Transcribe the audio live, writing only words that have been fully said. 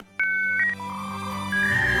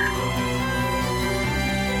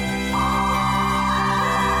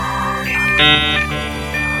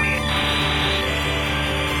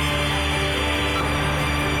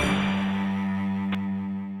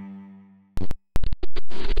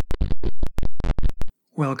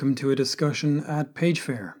Welcome to a discussion at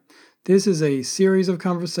PageFair. This is a series of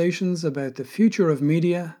conversations about the future of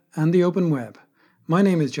media and the open web. My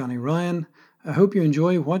name is Johnny Ryan. I hope you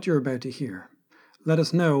enjoy what you're about to hear. Let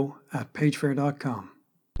us know at pagefair.com.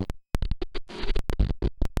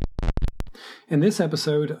 In this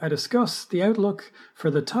episode, I discuss the outlook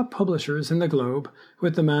for the top publishers in the globe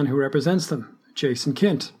with the man who represents them, Jason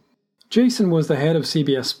Kint. Jason was the head of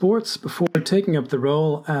CBS Sports before taking up the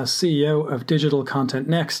role as CEO of Digital Content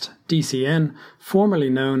Next, DCN, formerly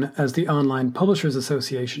known as the Online Publishers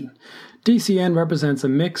Association. DCN represents a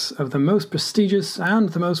mix of the most prestigious and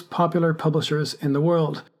the most popular publishers in the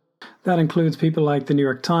world. That includes people like the New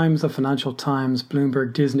York Times, the Financial Times,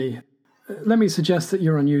 Bloomberg, Disney. Let me suggest that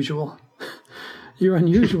you're unusual. You're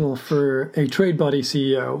unusual for a trade body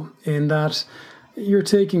CEO in that you're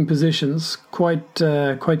taking positions quite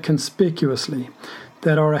conspicuously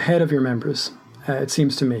that are ahead of your members, it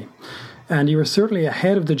seems to me. And you were certainly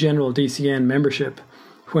ahead of the general DCN membership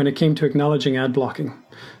when it came to acknowledging ad blocking.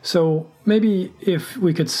 So maybe if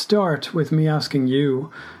we could start with me asking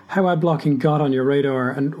you how ad blocking got on your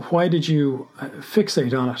radar and why did you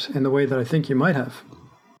fixate on it in the way that I think you might have?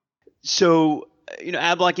 So,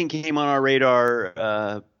 ad blocking came on our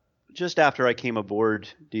radar just after I came aboard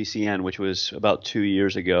DCN, which was about 2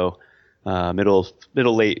 years ago,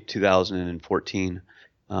 late 2014.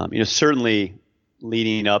 Certainly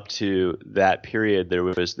leading up to that period, there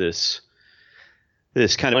was this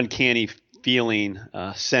kind of uncanny feeling,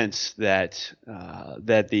 sense that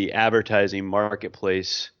the advertising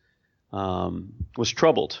marketplace was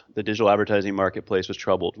troubled. The digital advertising marketplace was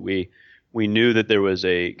troubled. We knew that there was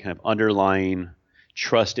a kind of underlying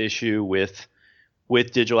trust issue with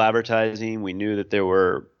digital advertising. We knew that there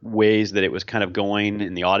were ways that it was kind of going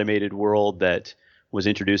in the automated world that was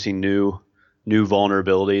introducing new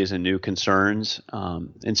vulnerabilities and new concerns.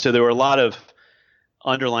 And so there were a lot of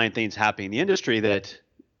underlying things happening in the industry that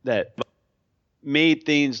made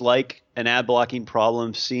things like an ad blocking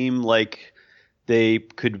problem seem like they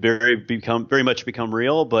could very much become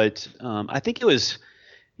real. But I think it was,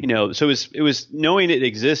 so it was knowing it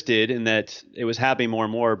existed and that it was happening more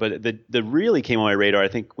and more. But the really came on my radar, I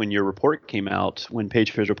think, when your report came out, when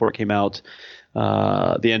PageFair's report came out,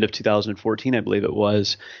 the end of 2014, I believe it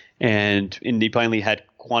was, and you finally had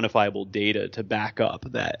quantifiable data to back up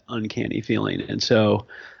that uncanny feeling. And so,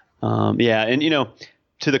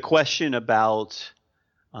 to the question about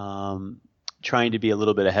trying to be a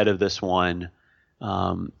little bit ahead of this one,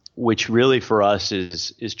 which really for us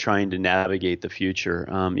is trying to navigate the future.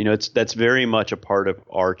 That's very much a part of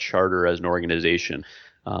our charter as an organization.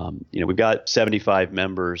 We've got 75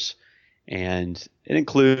 members, and it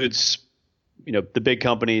includes, the big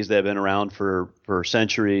companies that have been around for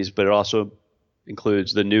centuries, but it also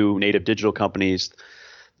includes the new native digital companies,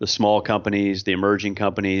 the small companies, the emerging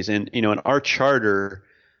companies. And, in our charter,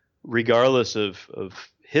 regardless of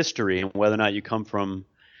history and whether or not you come from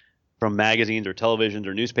magazines or televisions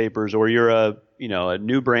or newspapers, or you're a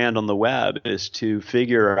new brand on the web, is to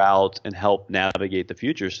figure out and help navigate the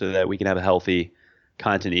future so that we can have a healthy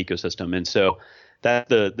content ecosystem. And so that's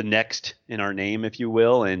the next in our name, if you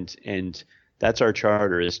will. And that's our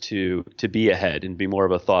charter, is to be ahead and be more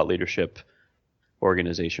of a thought leadership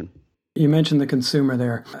organization. You mentioned the consumer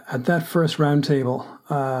there. At that first roundtable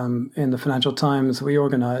in the Financial Times we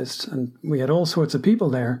organized, and we had all sorts of people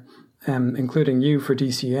there, including you for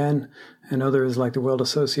DCN and others like the World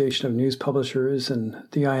Association of News Publishers and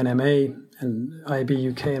the INMA and IB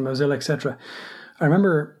UK and Mozilla, etc. I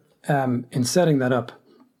remember in setting that up,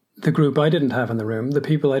 the group I didn't have in the room, the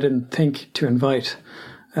people I didn't think to invite,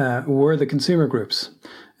 were the consumer groups.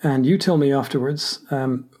 And you told me afterwards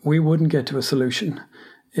we wouldn't get to a solution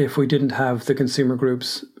if we didn't have the consumer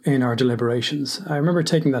groups in our deliberations. I remember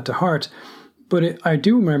taking that to heart. But I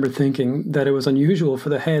do remember thinking that it was unusual for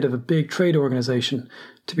the head of a big trade organization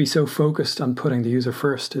to be so focused on putting the user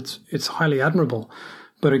first. It's highly admirable.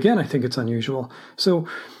 But again, I think it's unusual. So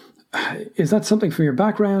is that something from your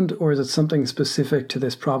background, or is it something specific to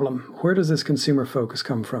this problem? Where does this consumer focus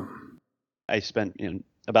come from? I spent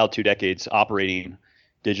about 2 decades operating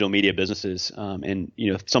digital media businesses. And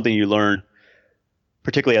something you learn,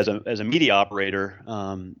 particularly as a media operator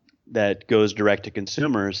that goes direct to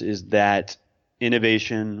consumers, is that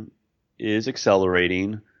innovation is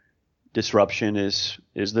accelerating. Disruption is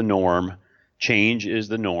the norm. Change is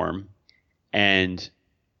the norm. And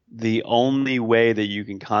the only way that you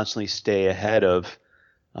can constantly stay ahead of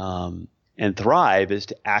and thrive is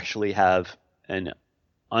to actually have an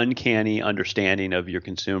uncanny understanding of your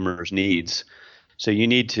consumers' needs. So you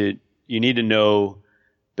need to know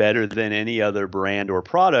better than any other brand or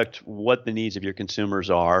product what the needs of your consumers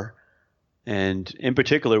are, and in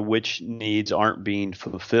particular, which needs aren't being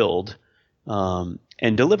fulfilled,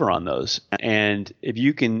 and deliver on those. And if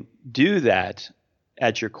you can do that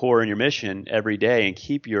at your core and your mission every day and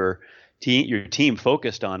keep your team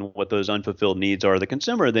focused on what those unfulfilled needs are of the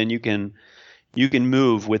consumer, then you can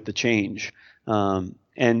move with the change.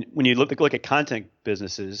 And when you look at content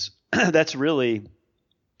businesses, that's really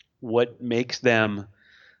what makes them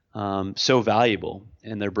so valuable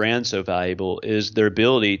and their brand so valuable is their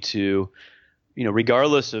ability to,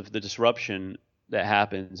 regardless of the disruption that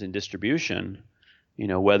happens in distribution,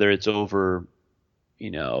 whether it's over,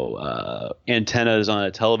 antennas on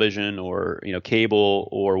a television or, cable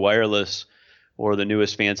or wireless or the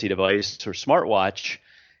newest fancy device or smartwatch,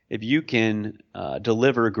 if you can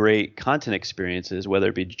deliver great content experiences, whether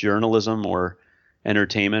it be journalism or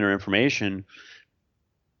entertainment or information,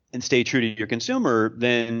 and stay true to your consumer,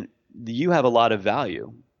 then you have a lot of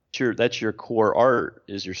value. That's your core art,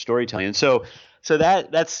 is your storytelling. And so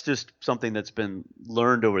that's just something that's been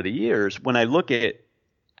learned over the years. When I look at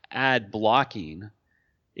ad blocking,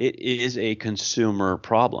 it is a consumer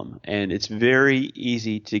problem, and it's very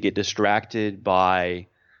easy to get distracted by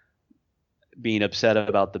being upset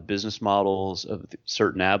about the business models of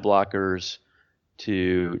certain ad blockers,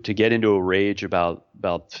 to get into a rage about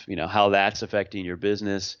how that's affecting your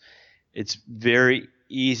business. It's very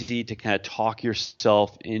easy to kind of talk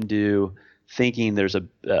yourself into thinking there's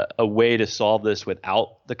a way to solve this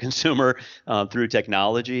without the consumer through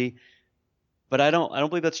technology. But I don't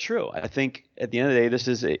believe that's true. I think at the end of the day, this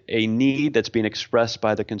is a need that's being expressed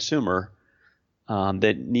by the consumer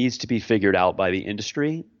that needs to be figured out by the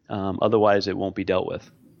industry. Otherwise, it won't be dealt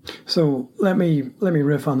with. So let me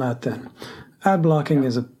riff on that then. Ad blocking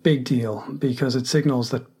is a big deal because it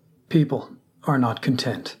signals that people are not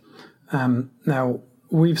content. Now,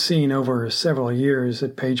 we've seen over several years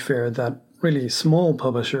at PageFair that really small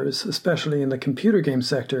publishers, especially in the computer game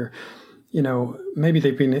sector, maybe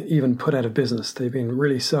they've been even put out of business. They've been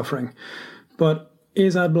really suffering. But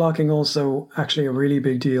is ad blocking also actually a really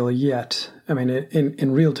big deal yet? I mean,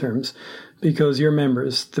 in real terms, because your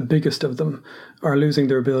members, the biggest of them, are losing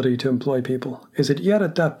their ability to employ people. Is it yet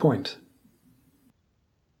at that point?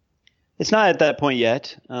 It's not at that point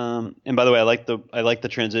yet. And by the way, I like the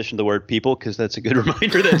transition to the word people, because that's a good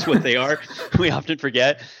reminder that's what they are. We often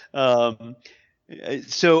forget.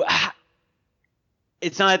 So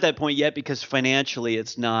it's not at that point yet because financially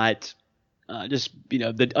it's not just,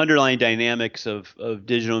 the underlying dynamics of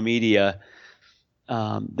digital media,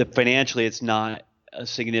 that financially it's not a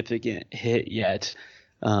significant hit yet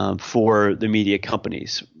for the media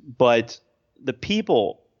companies. But the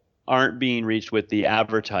people aren't being reached with the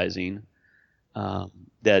advertising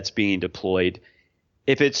that's being deployed.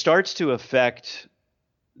 If it starts to affect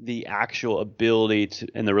the actual ability to,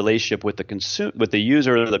 and the relationship with with the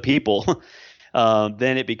user or the people,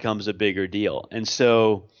 then it becomes a bigger deal. And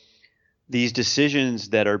so these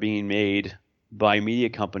decisions that are being made by media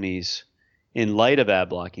companies in light of ad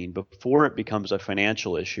blocking before it becomes a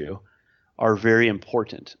financial issue are very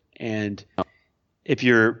important. And if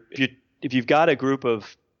you've got a group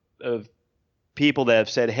of people that have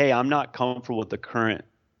said, hey, I'm not comfortable with the current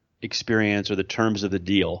experience or the terms of the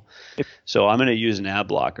deal, so I'm going to use an ad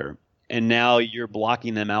blocker, and now you're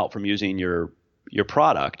blocking them out from using your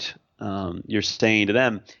product. You're saying to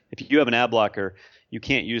them, if you have an ad blocker, you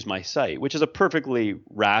can't use my site, which is a perfectly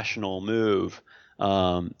rational move,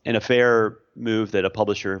 and a fair move that a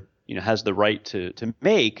publisher has the right to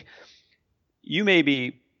make. You may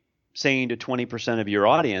be saying to 20% of your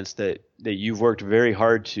audience that you've worked very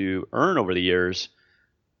hard to earn over the years,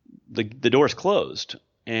 the door's closed.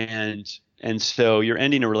 And so you're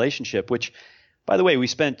ending a relationship, which, by the way, we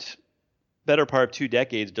spent better part of 2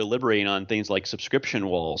 decades deliberating on things like subscription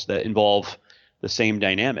walls that involve the same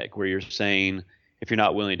dynamic, where you're saying, if you're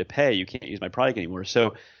not willing to pay, you can't use my product anymore.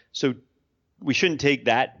 So we shouldn't take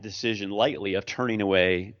that decision lightly of turning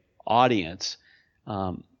away audience.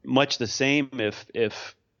 Much the same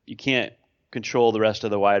if you can't control the rest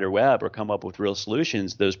of the wider web or come up with real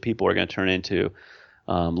solutions, those people are going to turn into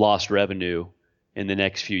lost revenue in the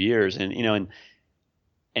next few years.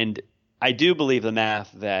 And I do believe the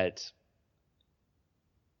math that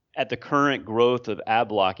at the current growth of ad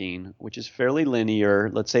blocking, which is fairly linear,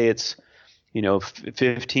 let's say it's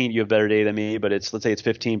 15, you have better data than me, but let's say it's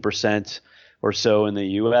 15% or so in the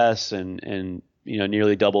US and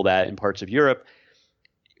nearly double that in parts of Europe.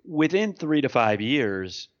 Within 3 to 5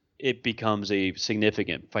 years, it becomes a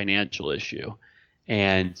significant financial issue.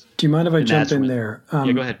 And do you mind if I jump in there?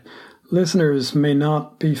 Yeah, go ahead. Listeners may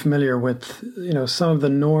not be familiar with some of the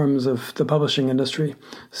norms of the publishing industry,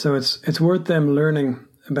 so it's worth them learning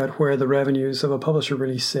about where the revenues of a publisher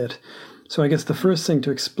really sit. So I guess the first thing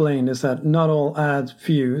to explain is that not all ad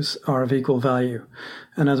views are of equal value.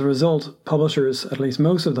 And as a result, publishers, at least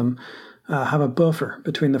most of them, have a buffer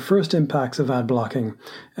between the first impacts of ad blocking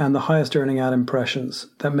and the highest earning ad impressions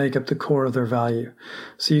that make up the core of their value.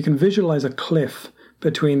 So you can visualize a cliff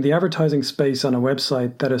between the advertising space on a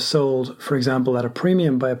website that is sold, for example, at a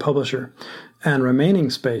premium by a publisher, and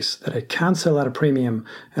remaining space that it can sell at a premium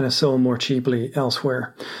and is sold more cheaply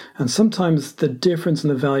elsewhere. And sometimes the difference in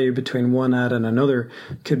the value between one ad and another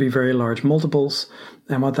could be very large multiples.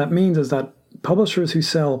 And what that means is that publishers who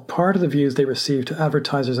sell part of the views they receive to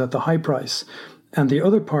advertisers at the high price and the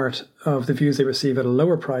other part of the views they receive at a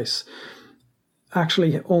lower price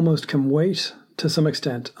actually almost can wait to some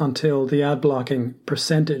extent until the ad blocking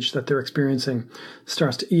percentage that they're experiencing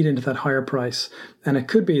starts to eat into that higher price. And it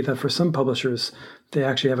could be that for some publishers, they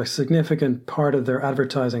actually have a significant part of their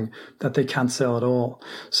advertising that they can't sell at all.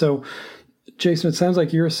 So, Jason, it sounds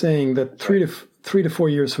like you're saying that 3 to 4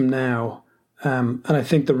 years from now, and I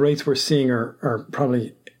think the rates we're seeing are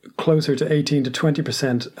probably closer to 18 to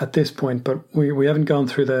 20% at this point, but we haven't gone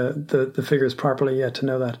through the figures properly yet to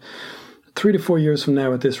know that. 3 to 4 years from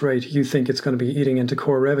now at this rate, you think it's going to be eating into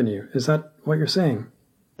core revenue. Is that what you're saying?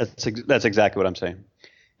 That's exactly what I'm saying.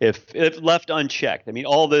 If left unchecked, I mean,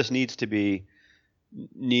 all this needs to be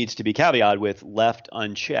caveated with left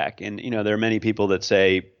unchecked. And, there are many people that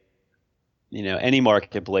say, any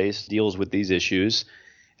marketplace deals with these issues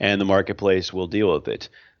and the marketplace will deal with it.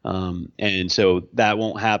 And so that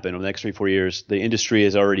won't happen over the next 3, 4 years. The industry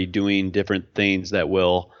is already doing different things that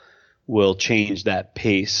will change that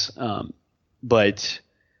pace. But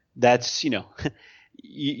that's, you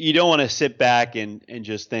don't want to sit back and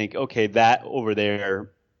just think, okay, that over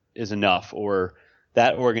there is enough, or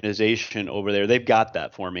that organization over there, they've got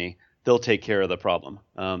that for me. They'll take care of the problem.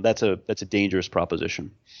 That's a dangerous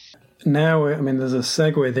proposition. Now, I mean, there's a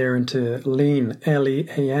segue there into Lean,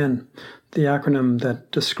 Lean, the acronym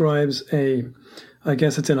that describes I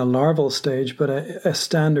guess it's in a larval stage, but a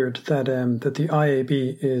standard that the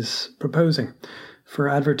IAB is proposing for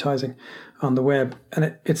advertising on the web.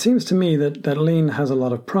 And it seems to me that Lean has a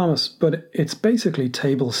lot of promise, but it's basically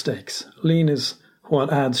table stakes. Lean is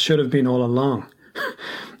what ads should have been all along.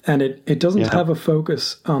 And it doesn't have a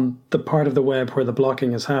focus on the part of the web where the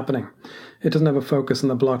blocking is happening. It doesn't have a focus on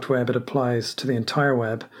the blocked web. It applies to the entire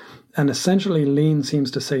web. And essentially, Lean seems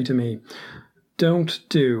to say to me, don't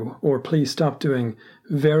do, or please stop doing,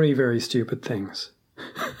 very, very stupid things.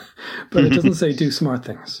 But it doesn't say do smart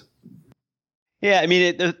things. Yeah, I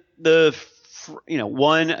mean, the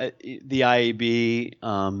IAB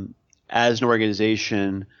as an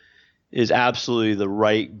organization is absolutely the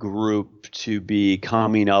right group to be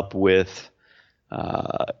coming up with,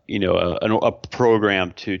 a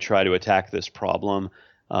program to try to attack this problem.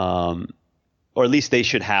 Or at least they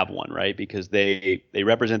should have one, right? Because they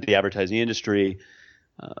represent the advertising industry.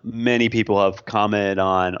 Many people have commented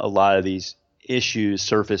on a lot of these issues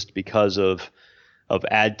surfaced because of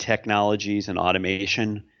ad technologies and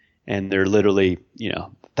automation. And there are literally,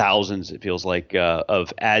 thousands, it feels like,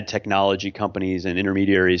 of ad technology companies and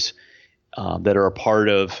intermediaries that are a part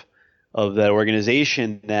of that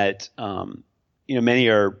organization that, many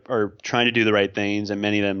are trying to do the right things, and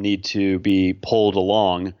many of them need to be pulled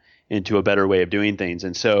along into a better way of doing things.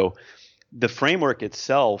 And so the framework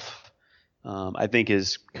itself, I think,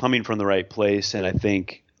 is coming from the right place, and I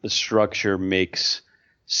think the structure makes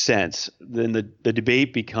sense. Then the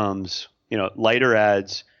debate becomes, lighter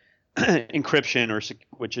ads, encryption,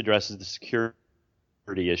 which addresses the security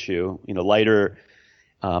issue, lighter,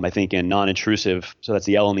 I think, and non-intrusive. So that's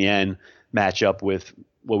the L and the N match up with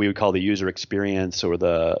what we would call the user experience or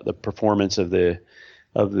the performance of the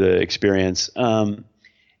experience.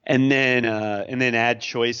 And then ad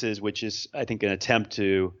choices, which is, I think, an attempt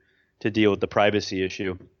to deal with the privacy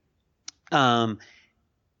issue. The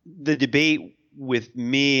debate with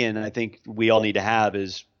me, and I think we all need to have,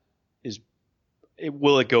 is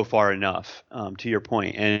will it go far enough? To your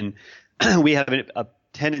point, and we have a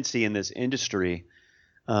tendency in this industry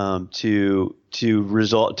to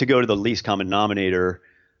go to the least common denominator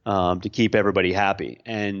to keep everybody happy.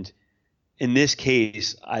 And in this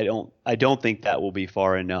case, I don't think that will be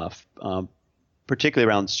far enough, particularly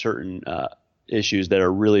around certain issues that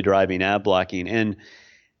are really driving ad blocking.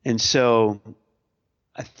 And so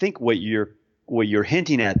I think what you're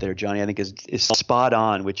hinting at there, Johnny, I think is spot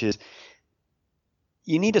on, which is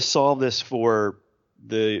you need to solve this for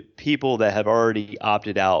the people that have already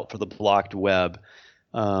opted out for the blocked web.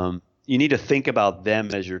 You need to think about them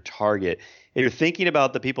as your target. If you're thinking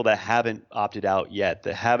about the people that haven't opted out yet,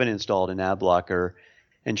 that haven't installed an ad blocker,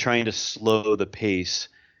 and trying to slow the pace,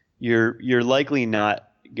 you're likely not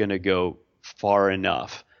going to go far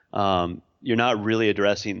enough. You're not really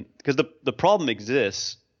addressing, because the problem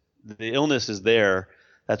exists. The illness is there.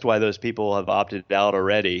 That's why those people have opted out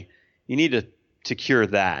already. You need to cure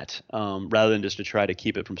that rather than just to try to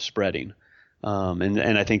keep it from spreading.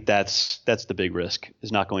 And I think that's the big risk,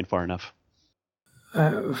 is not going far enough.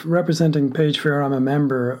 Representing PageFair, I'm a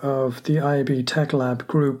member of the IAB Tech Lab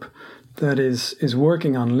group that is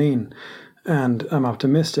working on Lean, and I'm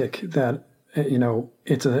optimistic that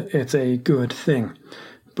it's a good thing.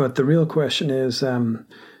 But the real question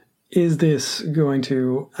is this going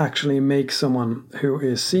to actually make someone who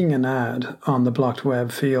is seeing an ad on the blocked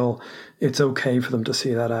web feel it's okay for them to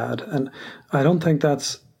see that ad? And I don't think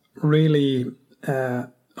that's really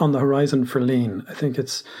on the horizon for Lean. I think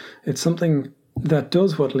it's something that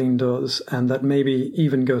does what Lean does, and that maybe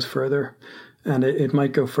even goes further. And it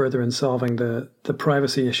might go further in solving the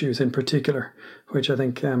privacy issues in particular, which I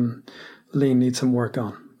think Lean needs some work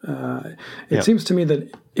on. It seems to me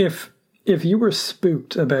that if you were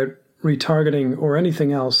spooked about retargeting or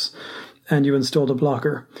anything else and you installed a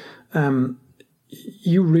blocker,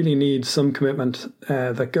 you really need some commitment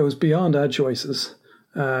that goes beyond ad choices,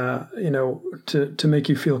 to make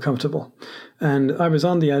you feel comfortable. And I was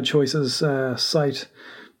on the Ad Choices site.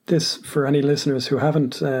 This, for any listeners who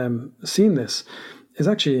haven't seen this, is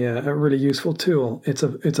actually a really useful tool. It's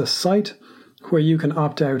a site where you can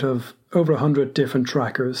opt out of over 100 different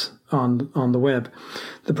trackers on the web.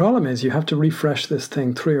 The problem is you have to refresh this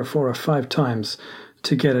thing 3 or 4 or 5 times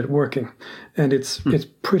to get it working. And it's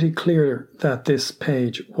pretty clear that this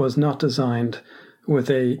page was not designed with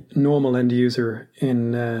a normal end user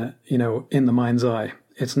in the mind's eye.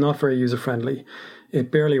 It's not very user friendly.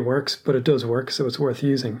 It barely works, but it does work, so it's worth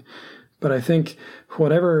using. But I think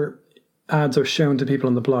whatever ads are shown to people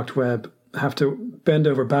on the blocked web have to bend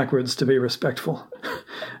over backwards to be respectful.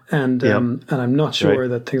 And I'm not sure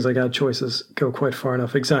that things like Ad Choices go quite far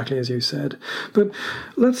enough, exactly as you said. But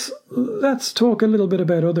let's talk a little bit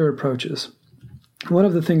about other approaches. One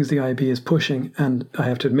of the things the IAB is pushing, and I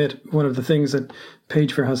have to admit, one of the things that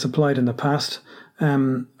PageFair has supplied in the past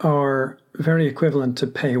are very equivalent to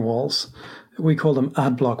paywalls. We call them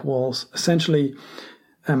ad block walls. Essentially,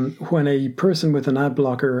 when a person with an ad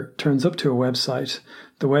blocker turns up to a website,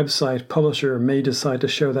 the website publisher may decide to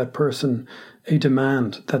show that person a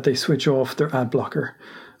demand that they switch off their ad blocker.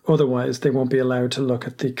 Otherwise, they won't be allowed to look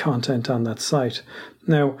at the content on that site.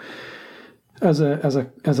 Now, as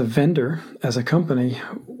a vendor, as a company,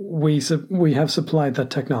 we have supplied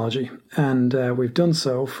that technology, and we've done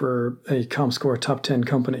so for a ComScore top 10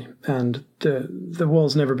 company, and the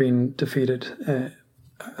wall's never been defeated.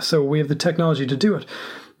 So we have the technology to do it,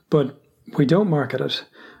 but we don't market it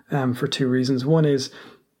for 2 reasons. One is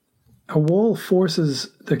a wall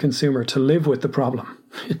forces the consumer to live with the problem.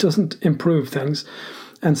 It doesn't improve things.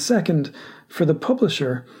 And second, for the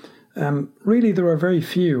publisher, really there are very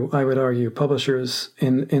few, I would argue, publishers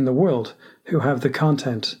in the world who have the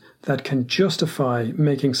content that can justify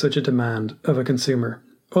making such a demand of a consumer.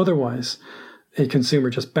 Otherwise, a consumer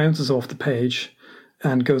just bounces off the page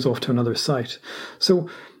and goes off to another site. So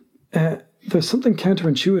there's something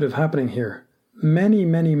counterintuitive happening here. Many,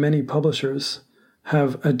 many, many publishers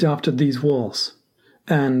have adopted these walls.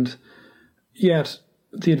 And yet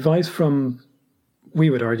the advice from,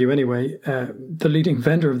 we would argue anyway, the leading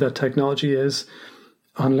vendor of that technology is,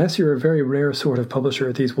 unless you're a very rare sort of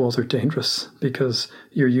publisher, these walls are dangerous because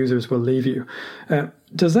your users will leave you.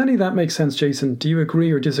 Does any of that make sense, Jason? Do you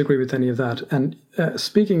agree or disagree with any of that? And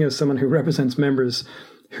speaking as someone who represents members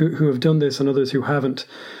who have done this and others who haven't,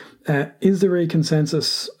 is there a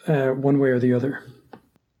consensus one way or the other?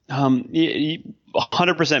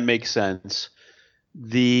 100% makes sense.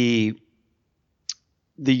 The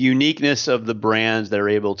uniqueness of the brands that are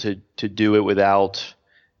able to do it without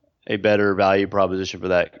a better value proposition for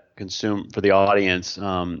that for the audience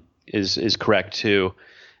is correct too.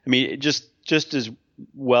 I mean, just as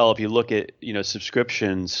well, if you look at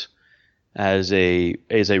subscriptions as a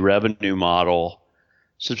revenue model,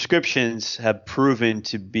 subscriptions have proven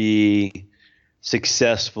to be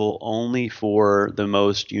successful only for the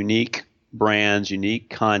most unique brands, unique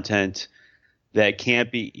content that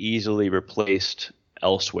can't be easily replaced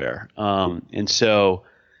elsewhere. And so,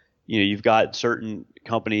 you've got certain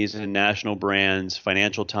companies and national brands,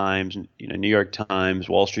 Financial Times, New York Times,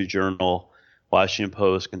 Wall Street Journal, Washington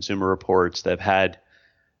Post, Consumer Reports that have had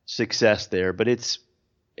success there, but it's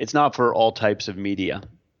not for all types of media.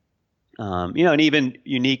 And even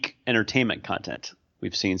unique entertainment content,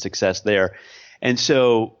 we've seen success there. And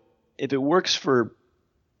so if it works for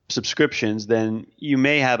subscriptions, then you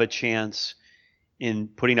may have a chance in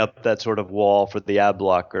putting up that sort of wall for the ad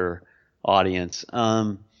blocker audience.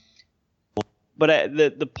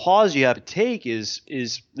 the pause you have to take is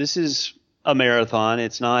this is a marathon.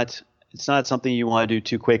 It's not something you want to do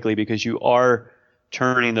too quickly, because you are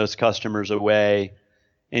turning those customers away,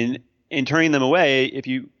 and in turning them away, if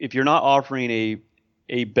you're not offering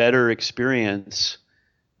a better experience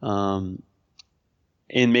in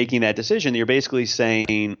making that decision, you're basically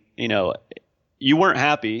saying, you weren't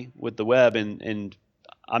happy with the web, and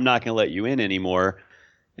I'm not going to let you in anymore,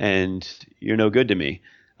 and you're no good to me.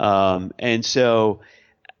 And so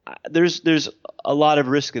there's a lot of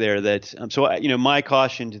risk there that, my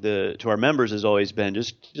caution to our members has always been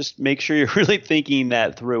just make sure you're really thinking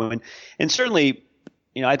that through. And certainly,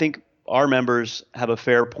 I think our members have a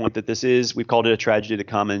fair point that we've called it a tragedy of the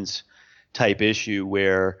commons type issue,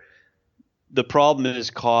 where the problem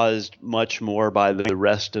is caused much more by the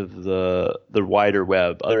rest of the wider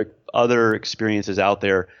web. Other experiences out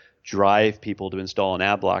there drive people to install an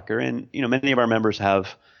ad blocker. And, many of our members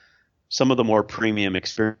have some of the more premium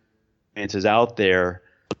experiences out there.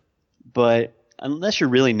 But unless you're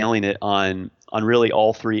really nailing it on really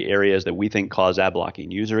all three areas that we think cause ad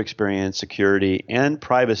blocking: user experience, security, and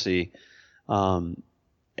privacy,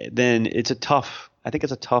 then it's a tough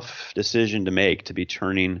decision to make, to be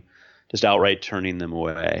outright turning them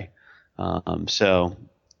away. So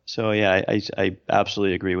yeah, I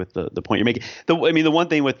absolutely agree with the point you're making. The one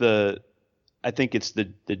thing with I think it's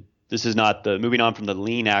this is not moving on from the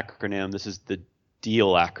lean acronym. This is the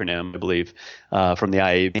deal acronym, I believe, from the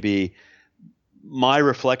IAB. My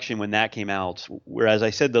reflection when that came out, whereas I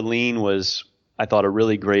said the lean was, I thought, a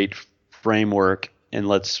really great framework, and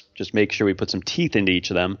let's just make sure we put some teeth into each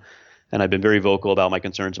of them. And I've been very vocal about my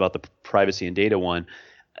concerns about the privacy and data one.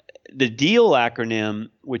 The deal acronym,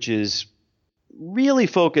 which is really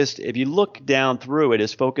focused, if you look down through it,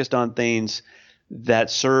 is focused on things that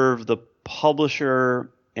serve the publisher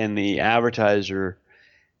and the advertiser.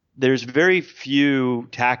 There's very few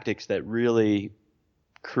tactics that really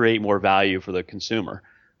create more value for the consumer.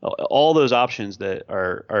 All those options that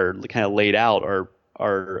are kind of laid out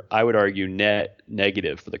are I would argue net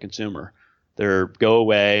negative for the consumer. They're go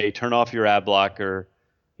away, turn off your ad blocker,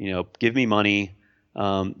 give me money.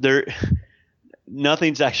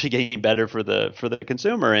 Nothing's actually getting better for the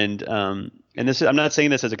consumer. And this is, I'm not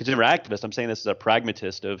saying this as a consumer activist. I'm saying this as a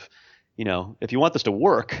pragmatist of, if you want this to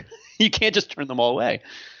work, you can't just turn them all away.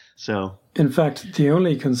 So, in fact, the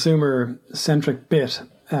only consumer-centric bit,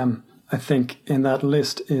 I think, in that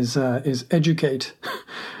list is educate,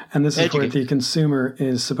 and this is where the consumer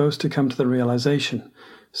is supposed to come to the realization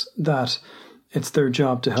that it's their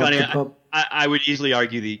job to help Johnny, I would easily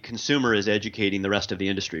argue the consumer is educating the rest of the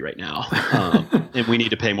industry right now, and we need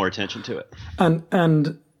to pay more attention to it.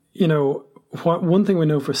 And one thing we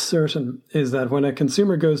know for certain is that when a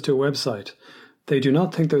consumer goes to a website, they do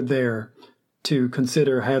not think they're there to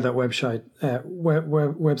consider how that website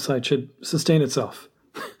should sustain itself.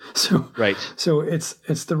 Right. So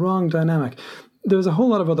it's the wrong dynamic. There's a whole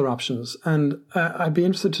lot of other options, and I'd be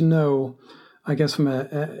interested to know, I guess, from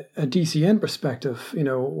a DCN perspective,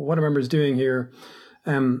 what are members doing here?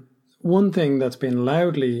 One thing that's been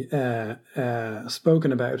loudly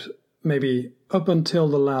spoken about, maybe up until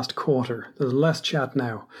the last quarter, there's less chat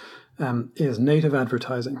now, is native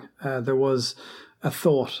advertising. There was a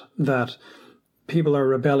thought that people are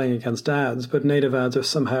rebelling against ads, but native ads are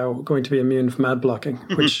somehow going to be immune from ad blocking,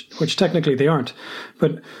 which technically they aren't.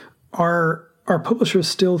 But are publishers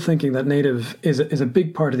still thinking that native is a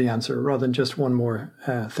big part of the answer, rather than just one more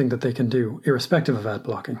thing that they can do, irrespective of ad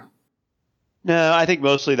blocking? No, I think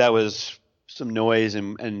mostly that was some noise,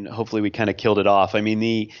 and hopefully we kind of killed it off. I mean,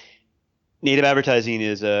 the native advertising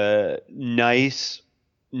is a nice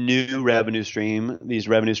new revenue stream. These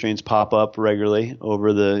revenue streams pop up regularly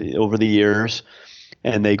over the years,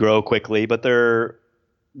 and they grow quickly, but they're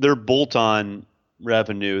bolt-on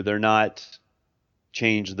revenue. They're not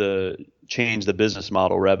change the business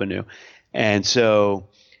model revenue. And so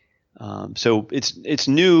it's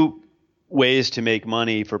new ways to make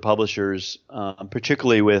money for publishers,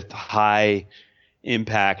 particularly with high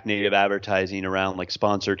impact native advertising around like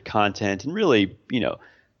sponsored content and really,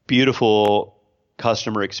 beautiful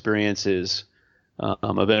customer experiences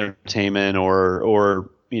of entertainment or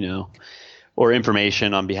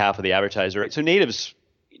information on behalf of the advertiser. So natives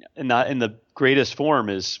in the greatest form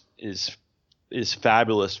is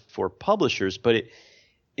fabulous for publishers, but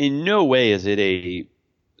in no way is it a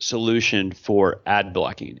solution for ad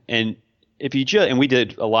blocking. And if you and we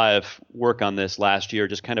did a lot of work on this last year,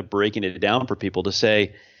 just kind of breaking it down for people to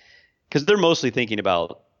say, because they're mostly thinking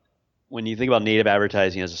about, when you think about native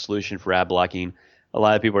advertising as a solution for ad blocking, a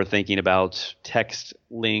lot of people are thinking about text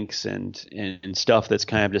links and stuff that's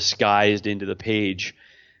kind of disguised into the page.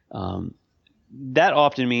 that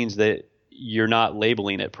often means that you're not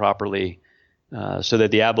labeling it properly, so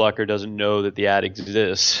that the ad blocker doesn't know that the ad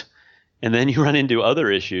exists. And then you run into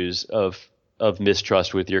other issues of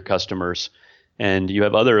mistrust with your customers. And you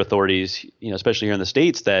have other authorities, especially here in the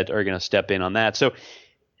States, that are going to step in on that. So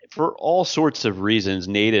for all sorts of reasons,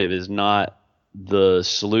 native is not the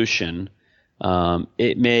solution.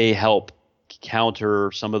 It may help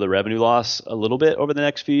counter some of the revenue loss a little bit over the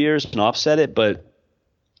next few years and offset it, but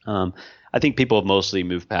I think people have mostly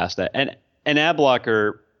moved past that. And an ad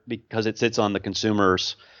blocker, because it sits on the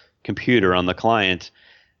consumer's computer, on the client,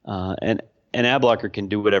 and an ad blocker can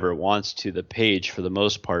do whatever it wants to the page for the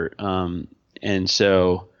most part. And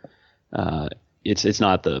so it's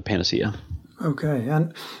not the panacea. Okay,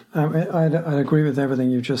 and I'd agree with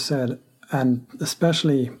everything you just said, and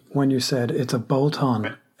especially when you said it's a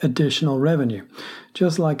bolt-on additional revenue,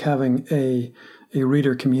 just like having a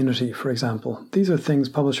reader community, for example. These are things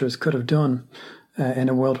publishers could have done in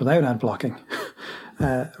a world without ad blocking,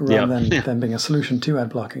 rather than them being a solution to ad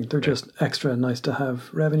blocking. They're just extra nice to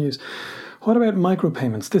have revenues. What about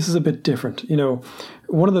micropayments? This is a bit different.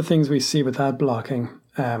 One of the things we see with ad blocking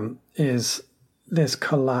is this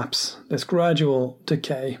collapse, this gradual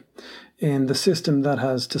decay in the system that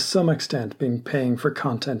has, to some extent, been paying for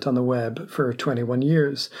content on the web for 21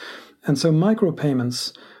 years. And so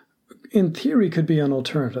micropayments, in theory, could be an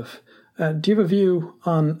alternative. Do you have a view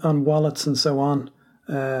on wallets and so on?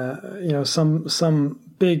 Some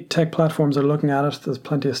big tech platforms are looking at it. There's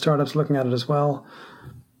plenty of startups looking at it as well.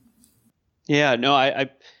 Yeah, no,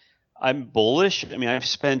 I'm bullish. I mean, I've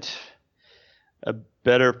spent a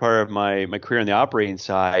better part of my career on the operating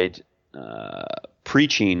side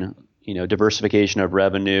preaching, diversification of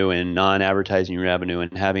revenue and non-advertising revenue,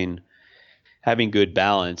 and having good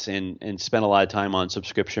balance, and spent a lot of time on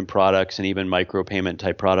subscription products and even micropayment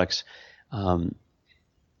type products. For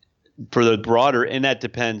the broader, and that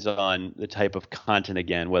depends on the type of content,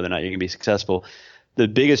 again, whether or not you can be successful. The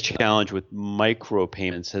biggest challenge with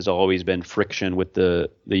micropayments has always been friction with the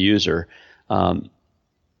user.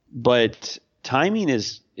 But timing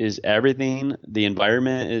is everything. The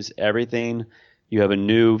environment is everything. You have a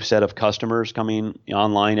new set of customers coming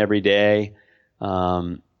online every day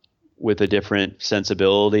with a different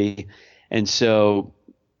sensibility. And so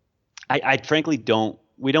I frankly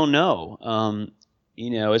we don't know.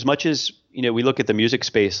 As much as, we look at the music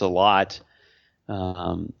space a lot.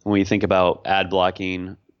 When we think about ad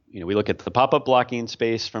blocking, we look at the pop-up blocking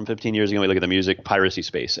space from 15 years ago. We look at the music piracy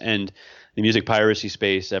space, and the music piracy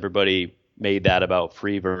space, everybody made that about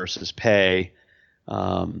free versus pay.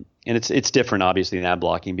 And it's different, obviously, in ad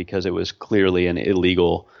blocking because it was clearly an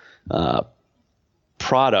illegal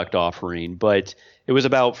product offering, but it was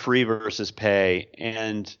about free versus pay,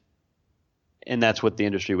 and that's what the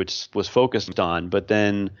industry was focused on. But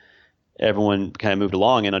then everyone kind of moved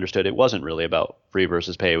along and understood it wasn't really about free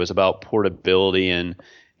versus pay. It was about portability and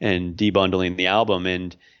debundling the album,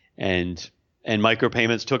 and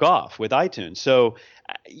micropayments took off with iTunes. So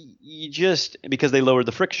because they lowered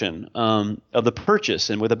the friction of the purchase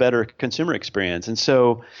and with a better consumer experience. And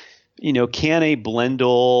so, can a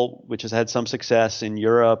Blendle, which has had some success in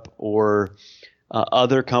Europe, or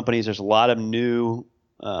other companies, there's a lot of new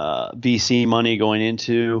VC money going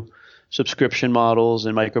into subscription models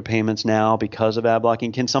and micropayments now because of ad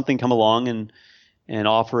blocking. Can something come along and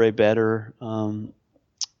offer a better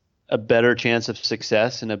chance of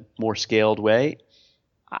success in a more scaled way?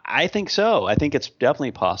 I think so. I think it's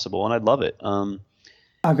definitely possible, and I'd love it.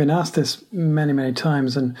 I've been asked this many, many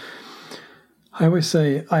times, and I always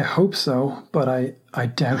say I hope so, but I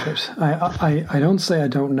doubt it. I don't say I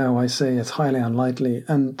don't know. I say it's highly unlikely,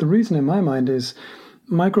 and the reason in my mind is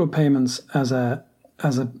micropayments as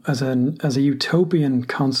a utopian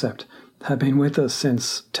concept have been with us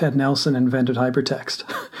since Ted Nelson invented hypertext.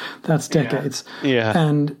 That's decades. Yeah.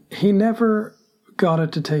 And he never got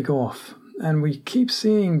it to take off. And we keep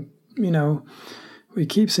seeing,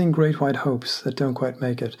 great white hopes that don't quite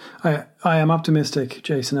make it. I am optimistic,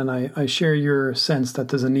 Jason, and I share your sense that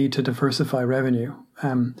there's a need to diversify revenue,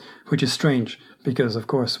 which is strange because, of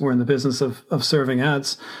course, we're in the business of serving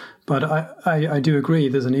ads. But I do agree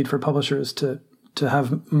there's a need for publishers to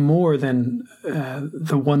have more than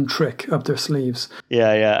the one trick up their sleeves.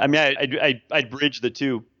 Yeah. I mean, I'd bridge the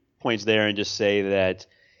 2 points there and just say that,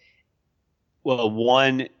 well,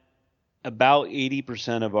 one, about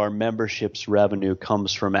 80% of our membership's revenue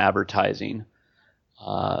comes from advertising.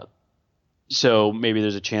 So maybe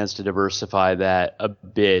there's a chance to diversify that a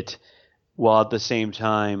bit, while at the same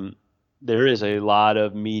time, there is a lot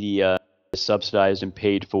of media subsidized and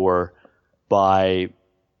paid for by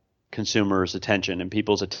consumers' attention and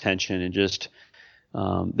people's attention, and just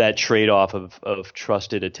that trade-off of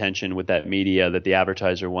trusted attention with that media that the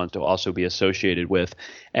advertiser wants to also be associated with.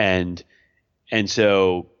 And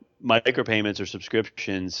so micropayments or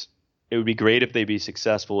subscriptions, it would be great if they be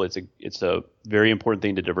successful. It's a very important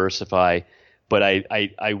thing to diversify, but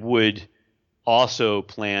I would also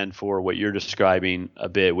plan for what you're describing a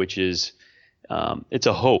bit, which is it's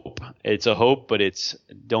a hope. It's a hope, but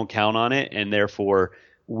don't count on it, and therefore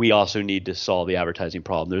we also need to solve the advertising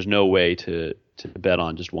problem. There's no way to bet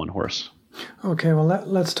on just one horse. Okay, well,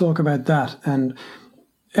 let's talk about that. And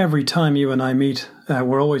every time you and I meet,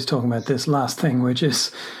 we're always talking about this last thing, which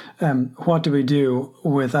is what do we do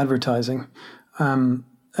with advertising? And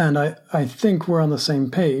I think we're on the same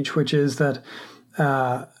page, which is that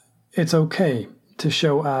it's okay to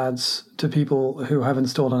show ads to people who have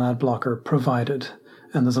installed an ad blocker, provided,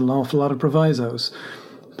 and there's an awful lot of provisos,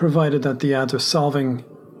 provided that the ads are solving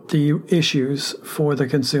the issues for the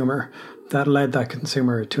consumer that led that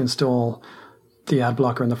consumer to install the ad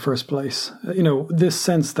blocker in the first place. This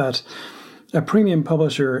sense that a premium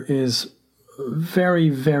publisher is very,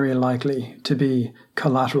 very likely to be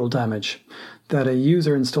collateral damage, that a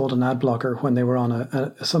user installed an ad blocker when they were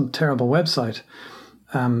on some terrible website,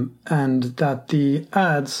 and that the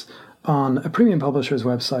ads on a premium publisher's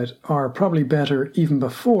website are probably better even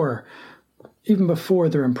before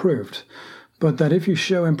they're improved. But that if you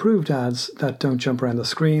show improved ads that don't jump around the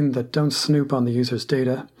screen, that don't snoop on the user's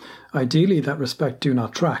data, ideally that respect do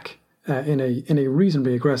not track in a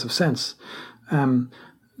reasonably aggressive sense,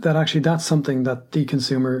 that actually that's something that the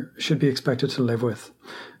consumer should be expected to live with.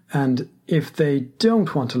 And if they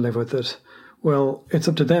don't want to live with it, well, it's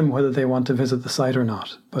up to them whether they want to visit the site or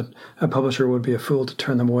not. But a publisher would be a fool to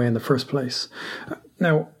turn them away in the first place.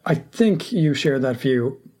 Now, I think you share that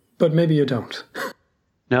view, but maybe you don't.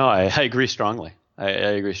 No, I agree strongly. I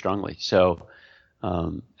agree strongly. So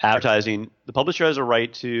advertising, the publisher has a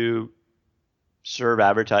right to serve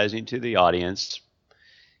advertising to the audience.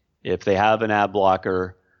 If they have an ad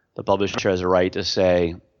blocker, the publisher has a right to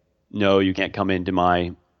say, no, you can't come into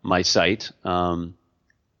my site.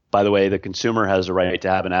 By the way, the consumer has a right to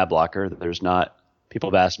have an ad blocker. People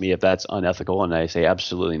have asked me if that's unethical, and I say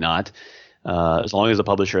absolutely not. As long as the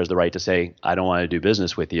publisher has the right to say, I don't want to do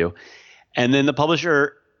business with you. And then the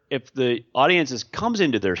publisher, if the audience comes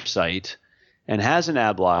into their site and has an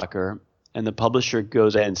ad blocker, and the publisher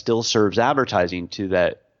goes ahead and still serves advertising to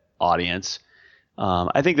that audience,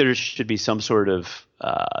 I think there should be some sort of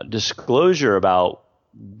disclosure about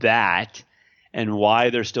that and why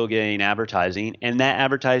they're still getting advertising, and that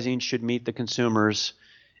advertising should meet the consumer's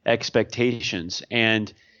expectations.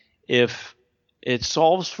 And if it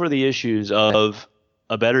solves for the issues of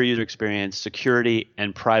a better user experience, security,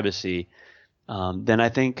 and privacy, then I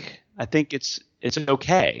think it's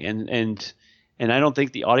okay, and I don't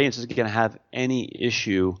think the audience is going to have any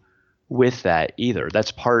issue with that either.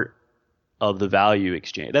 That's part of the value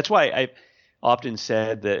exchange. That's why I've often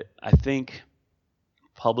said that I think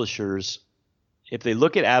publishers, if they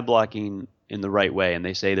look at ad blocking in the right way, and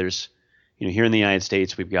they say there's, here in the United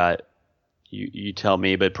States, we've got, you tell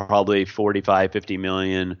me, but probably 45, 50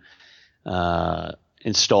 million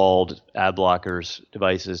installed ad blockers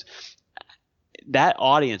devices. That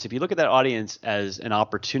audience, if you look at that audience as an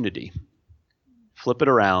opportunity, flip it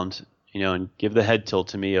around, and give the head tilt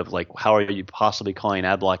to me of like, how are you possibly calling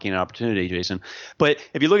ad blocking an opportunity, Jason? But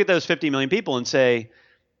if you look at those 50 million people and say,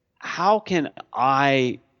 how can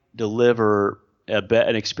I deliver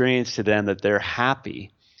an experience to them that they're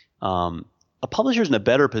happy? A publisher is in a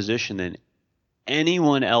better position than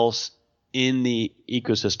anyone else in the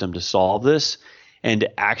ecosystem to solve this and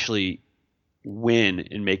to actually win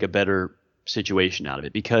and make a better situation out of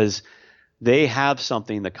it, because they have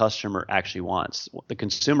something the customer actually wants.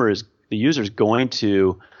 The user is going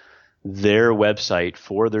to their website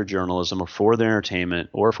for their journalism or for their entertainment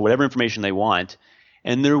or for whatever information they want,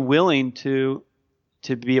 and they're willing to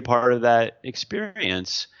be a part of that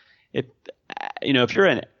experience. If you're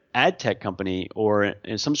an ad tech company or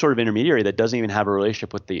some sort of intermediary that doesn't even have a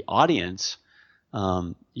relationship with the audience,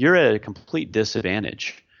 you're at a complete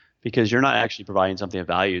disadvantage because you're not actually providing something of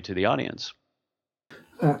value to the audience.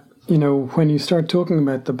 When you start talking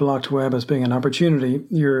about the blocked web as being an opportunity,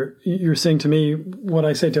 you're saying to me what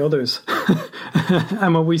I say to others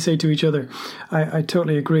and what we say to each other. I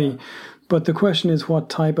totally agree. But the question is, what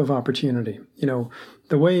type of opportunity?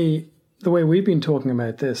 The way we've been talking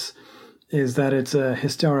about this is that it's a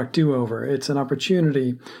historic do-over. It's an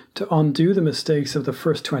opportunity to undo the mistakes of the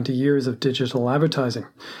first 20 years of digital advertising.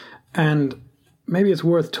 And maybe it's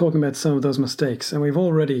worth talking about some of those mistakes. And we've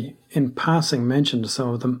already, in passing, mentioned some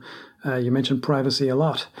of them. You mentioned privacy a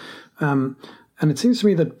lot. And it seems to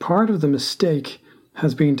me that part of the mistake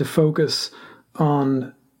has been to focus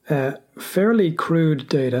on fairly crude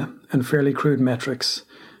data and fairly crude metrics,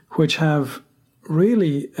 which have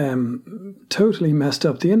really totally messed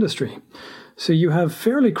up the industry. So you have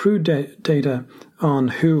fairly crude data on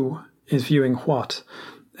who is viewing what,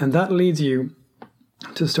 and that leads you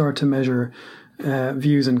to start to measure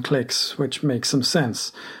views and clicks, which makes some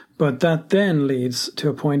sense. But that then leads to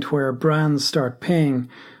a point where brands start paying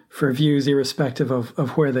for views irrespective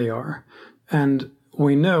of where they are. And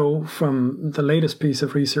we know from the latest piece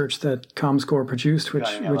of research that Comscore produced,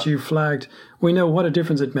 which you flagged, we know what a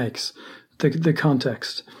difference it makes, the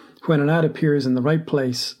context. When an ad appears in the right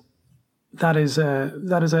place, that is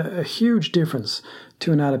a huge difference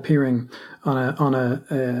to an ad appearing on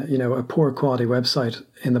a poor quality website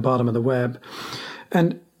in the bottom of the web.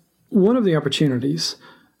 And one of the opportunities,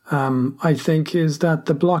 I think, is that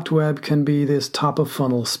the blocked web can be this top of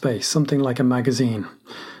funnel space, something like a magazine,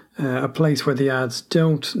 a place where the ads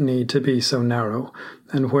don't need to be so narrow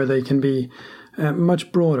and where they can be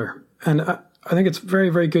much broader. And I think it's very,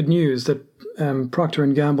 very good news that Procter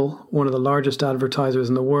 & Gamble, one of the largest advertisers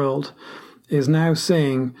in the world, is now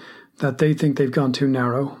saying that they think they've gone too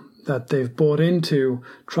narrow, that they've bought into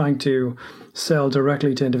trying to sell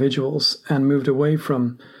directly to individuals and moved away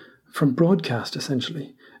from broadcast,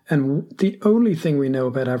 essentially. And the only thing we know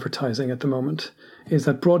about advertising at the moment is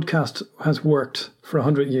that broadcast has worked for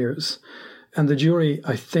 100 years. And the jury,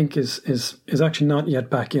 I think, is actually not yet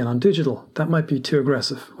back in on digital. That might be too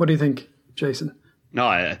aggressive. What do you think, Jason? No,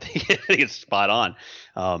 I think it's spot on.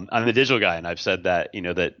 I'm the digital guy, and I've said that,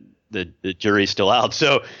 that the jury's still out.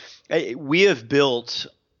 So we have built,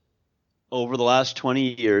 over the last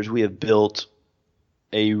 20 years, we have built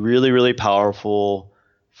a really, really powerful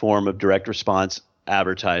form of direct response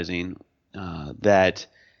advertising that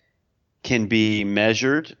can be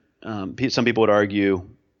measured. Some people would argue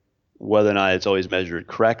whether or not it's always measured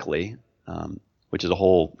correctly, which is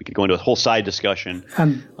we could go into a whole side discussion.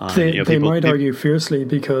 And they might argue fiercely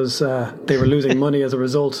because they were losing money as a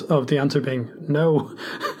result of the answer being no.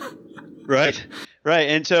 Right.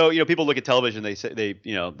 And so, people look at television, they say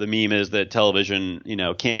the meme is that television,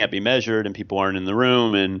 can't be measured and people aren't in the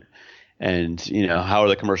room, and how are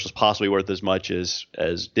the commercials possibly worth as much as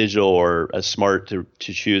digital, or as smart to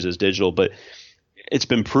choose as digital? But it's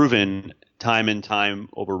been proven time and time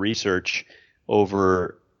over research,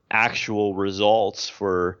 over actual results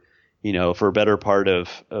for a better part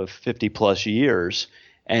of 50 plus years,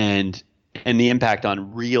 and the impact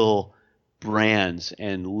on real brands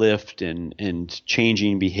and lift and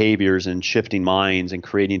changing behaviors and shifting minds and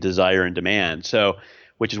creating desire and demand. So,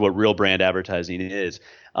 which is what real brand advertising is.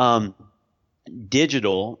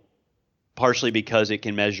 Digital, partially because it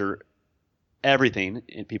can measure everything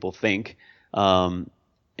and people think,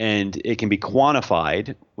 and it can be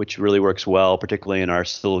quantified, which really works well, particularly in our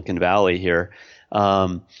Silicon Valley here,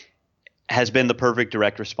 has been the perfect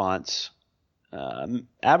direct response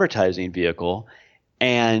advertising vehicle.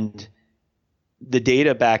 And the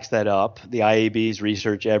data backs that up. The IAB's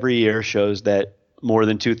research every year shows that more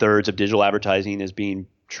than 2/3 of digital advertising is being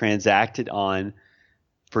transacted on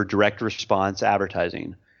for direct response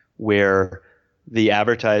advertising, where the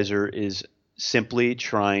advertiser is simply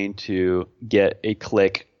trying to get a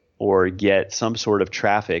click or get some sort of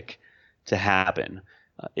traffic to happen.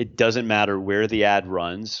 It doesn't matter where the ad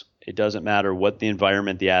runs. It doesn't matter what the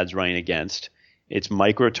environment the ad's running against. It's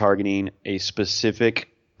micro-targeting a specific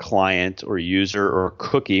client or user or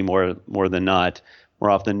cookie more often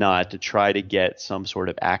than not, to try to get some sort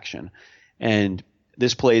of action. And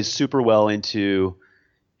this plays super well into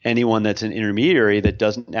anyone that's an intermediary that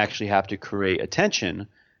doesn't actually have to create attention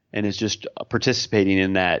and is just participating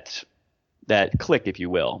in that click, if you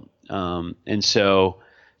will. And so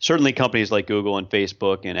certainly companies like Google and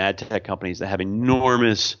Facebook and ad tech companies that have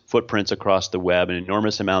enormous footprints across the web and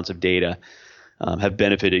enormous amounts of data have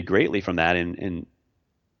benefited greatly from that, and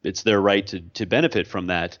it's their right to benefit from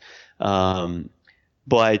that.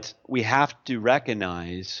 But we have to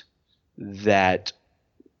recognize that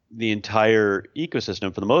the entire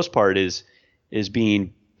ecosystem, for the most part, is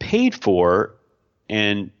being paid for,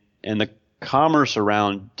 and the commerce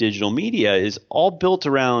around digital media is all built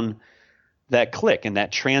around that click and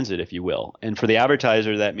that transit, if you will. And for the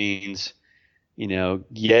advertiser, that means,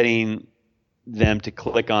 getting them to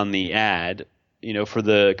click on the ad. For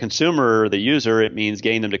the consumer or the user, it means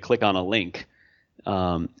getting them to click on a link.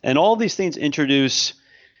 And all of these things introduce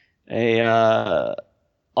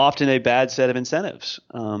often a bad set of incentives.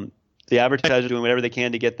 The advertiser doing whatever they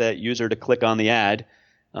can to get that user to click on the ad,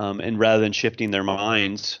 and rather than shifting their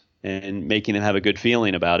minds and making them have a good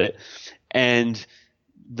feeling about it. And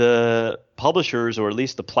the publishers, or at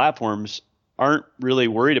least the platforms, aren't really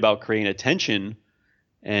worried about creating attention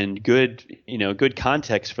and good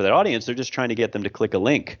context for their audience. They're just trying to get them to click a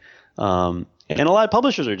link. And a lot of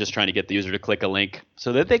publishers are just trying to get the user to click a link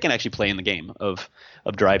so that they can actually play in the game of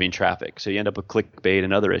driving traffic. So you end up with clickbait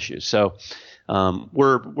and other issues. So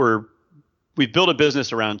we've built a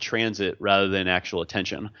business around transit rather than actual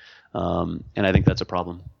attention, and I think that's a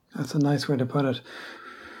problem. That's a nice way to put it.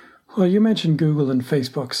 Well, you mentioned Google and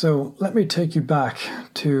Facebook, so let me take you back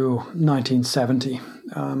to 1970.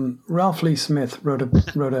 Ralph Lee Smith wrote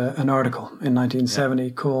an article in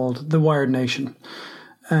 1970 called "The Wired Nation,"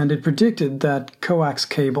 and it predicted that coax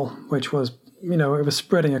cable, which was, it was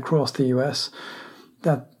spreading across the US,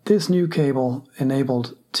 that this new cable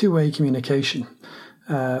enabled two-way communication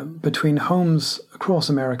between homes across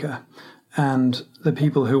America and the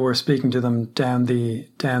people who were speaking to them down the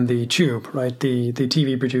tube, right? The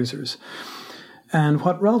TV producers. And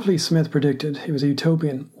what Ralph Lee Smith predicted, he was a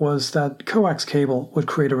utopian, was that coax cable would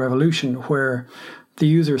create a revolution where the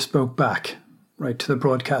user spoke back, right, to the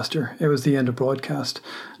broadcaster. It was the end of broadcast.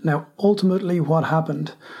 Now, ultimately, what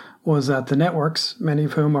happened was that the networks, many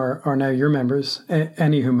of whom are now your members,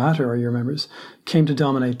 any who matter are your members, came to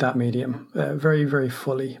dominate that medium very, very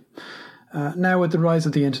fully. Now, with the rise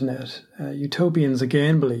of the internet, utopians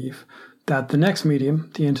again believe that the next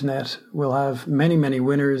medium, the internet, will have many, many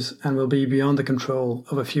winners and will be beyond the control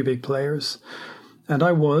of a few big players. And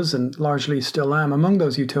I was, and largely still am, among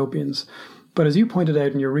those utopians. But as you pointed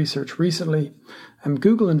out in your research recently,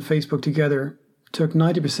 Google and Facebook together took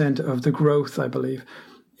 90% of the growth, I believe,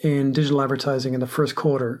 in digital advertising in the first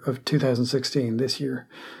quarter of 2016, this year,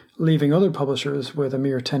 leaving other publishers with a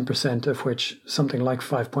mere 10%, of which something like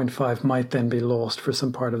 5.5 might then be lost for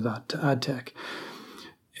some part of that to ad tech.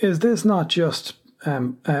 Is this not just,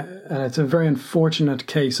 and it's a very unfortunate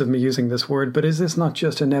case of me using this word, but is this not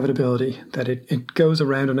just inevitability, that it goes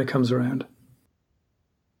around and it comes around?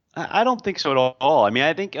 I don't think so at all. I mean,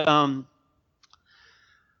 I think,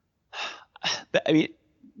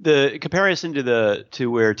 the comparison to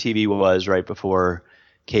where TV was right before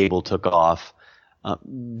cable took off,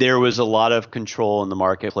 there was a lot of control in the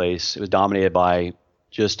marketplace. It was dominated by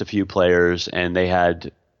just a few players, and they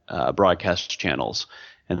had broadcast channels,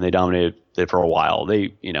 and they dominated it for a while. They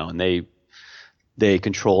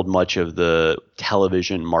controlled much of the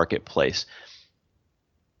television marketplace.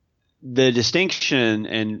 The distinction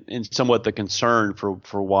and somewhat the concern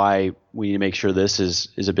for why we need to make sure this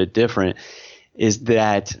is a bit different is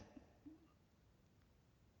that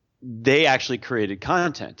they actually created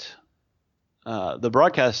content. The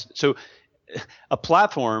broadcast, so a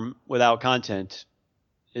platform without content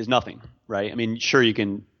is nothing, right? I mean, sure, you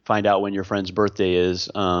can find out when your friend's birthday is,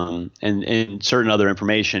 and certain other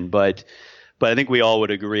information, but I think we all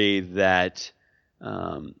would agree that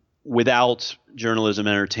without journalism,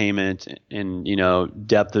 entertainment, and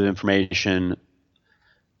depth of information,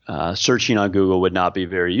 searching on Google would not be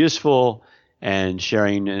very useful, and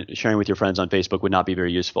sharing with your friends on Facebook would not be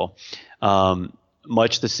very useful.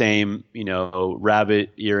 Much the same,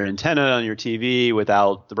 rabbit ear antenna on your TV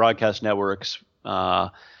without the broadcast networks,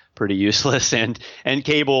 pretty useless, and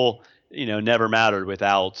cable, never mattered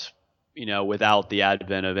without the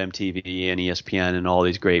advent of MTV and ESPN and all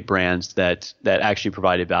these great brands that actually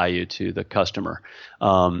provided value to the customer.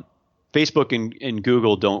 Facebook and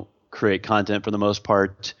Google don't create content for the most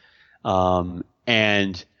part,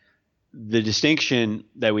 and the distinction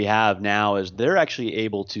that we have now is they're actually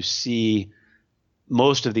able to see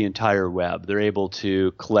most of the entire web. They're able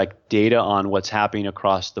to collect data on what's happening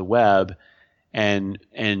across the web and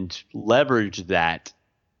leverage that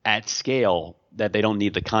at scale, that they don't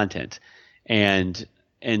need the content. And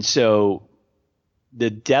so the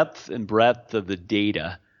depth and breadth of the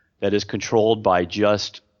data that is controlled by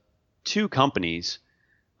just two companies,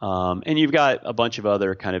 and you've got a bunch of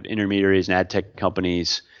other kind of intermediaries and ad tech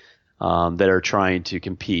companies that are trying to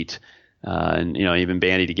compete, and even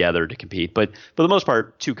bandy together to compete. But for the most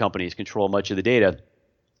part, two companies control much of the data.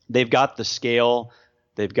 They've got the scale,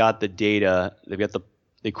 they've got the data, they've got the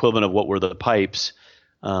equivalent of what were the pipes.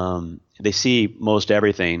 They see most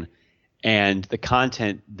everything, and the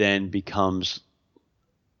content then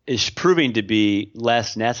is proving to be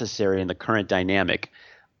less necessary in the current dynamic.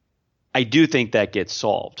 I do think that gets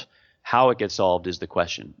solved. How it gets solved is the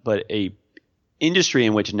question. But a industry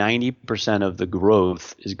in which 90% of the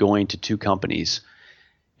growth is going to two companies,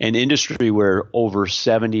 an industry where over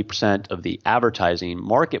 70% of the advertising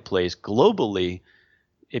marketplace globally,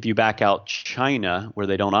 if you back out China where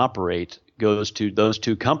they don't operate, goes to those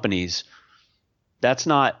two companies, that's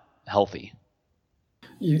not healthy.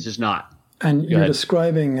 It's just not. And you're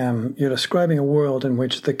describing a world in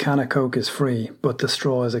which the can of Coke is free, but the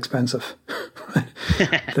straw is expensive.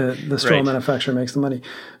 The straw Right. manufacturer makes the money.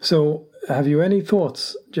 So have you any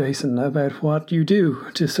thoughts, Jason, about what you do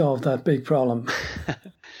to solve that big problem?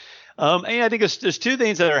 And I think there's two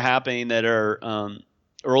things that are happening that are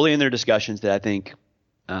early in their discussions that I think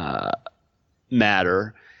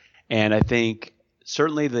matter, and I think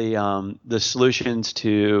certainly the solutions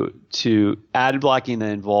to ad blocking that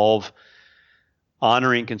involve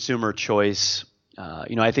honoring consumer choice.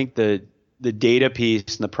 I think the data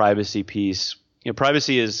piece and the privacy piece.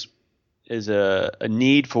 Privacy is a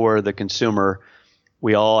need for the consumer.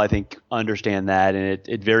 We all, I think, understand that, and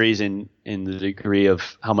it varies in the degree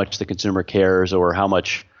of how much the consumer cares or how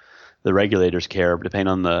much the regulators care, depending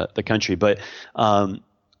on the country. But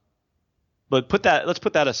let's put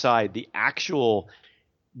that aside. The actual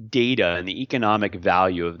data and the economic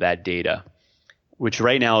value of that data, which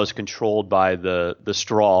right now is controlled by the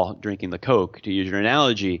straw drinking the Coke, to use your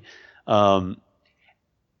analogy,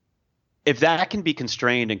 if that can be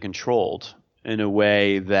constrained and controlled in a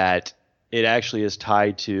way that it actually is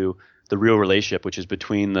tied to the real relationship, which is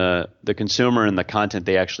between the consumer and the content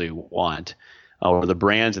they actually want, or the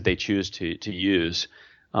brands that they choose to use,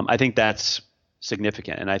 I think that's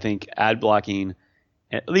significant. And I think ad blocking,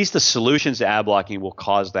 at least the solutions to ad blocking, will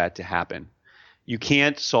cause that to happen. You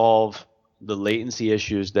can't solve the latency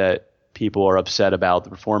issues that people are upset about, the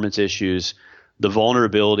performance issues, the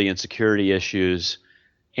vulnerability and security issues,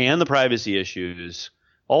 and the privacy issues.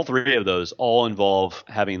 All three of those all involve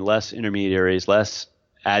having less intermediaries, less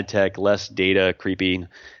ad tech, less data creeping,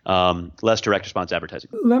 less direct response advertising.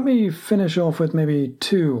 Let me finish off with maybe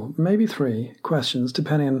two, maybe three questions,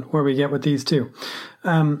 depending on where we get with these two.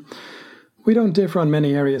 We don't differ on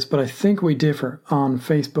many areas, but I think we differ on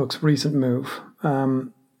Facebook's recent move.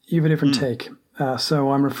 You have a different take.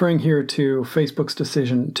 So I'm referring here to Facebook's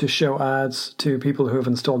decision to show ads to people who have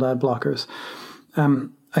installed ad blockers.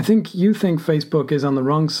 I think you think Facebook is on the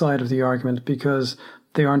wrong side of the argument because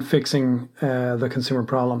they aren't fixing the consumer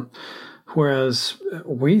problem. Whereas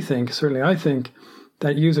we think, certainly I think,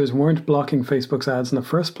 that users weren't blocking Facebook's ads in the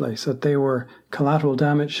first place, that they were collateral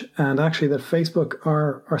damage, and actually that Facebook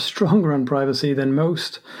are stronger on privacy than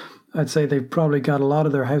most. I'd say they've probably got a lot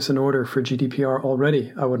of their house in order for GDPR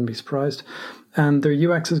already. I wouldn't be surprised. And their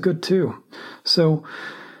UX is good too. So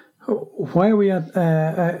why are we in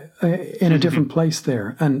a different place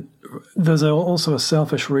there? And there's also a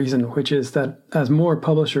selfish reason, which is that as more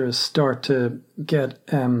publishers start to get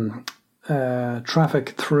traffic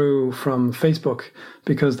through from Facebook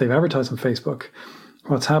because they've advertised on Facebook,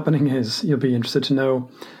 what's happening is, you'll be interested to know,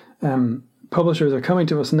 publishers are coming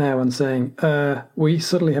to us now and saying, we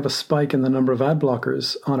suddenly have a spike in the number of ad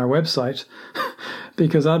blockers on our website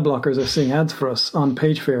because ad blockers are seeing ads for us on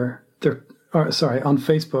PageFair. On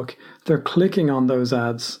Facebook. They're clicking on those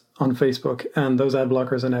ads on Facebook, and those ad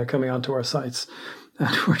blockers are now coming onto our sites.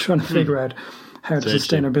 And we're trying to figure out how to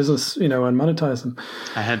sustain our business, and monetize them.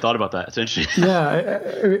 I hadn't thought about that. It's interesting. Yeah,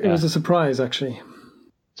 it was a surprise, actually.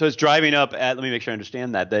 So it's driving up let me make sure I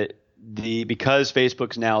understand that because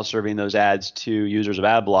Facebook's now serving those ads to users of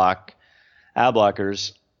ad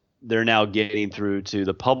blockers, they're now getting through to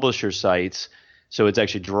the publisher sites. So it's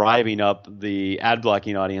actually driving up the ad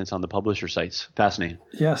blocking audience on the publisher sites. Fascinating.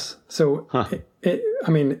 Yes. So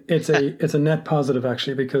it's a net positive,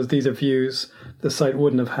 actually, because these are views the site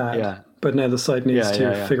wouldn't have had. Yeah. But now the site needs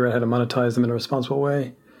to figure out how to monetize them in a responsible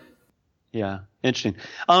way. Yeah. Interesting.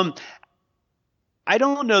 I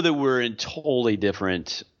don't know that we're in totally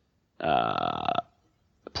different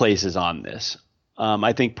places on this.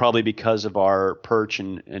 I think probably because of our perch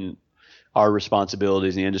and our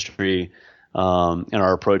responsibilities in the industry, and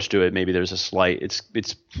our approach to it, maybe there's a slight.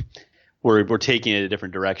 We're taking it a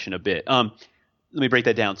different direction a bit. Let me break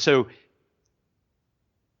that down. So,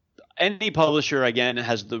 any publisher again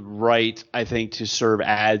has the right, I think, to serve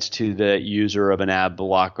ads to the user of an ad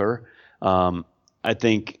blocker. I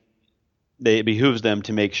think it behooves them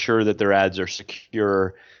to make sure that their ads are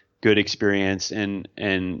secure, good experience, and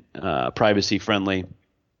privacy friendly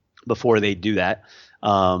before they do that.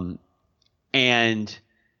 And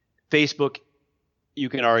Facebook, you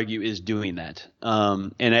can argue, is doing that.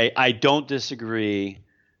 And I don't disagree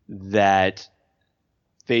that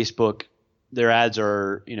Facebook, their ads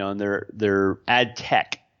are, and their ad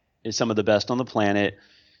tech is some of the best on the planet.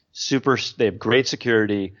 They have great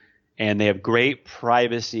security, and they have great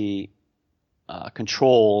privacy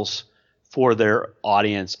controls for their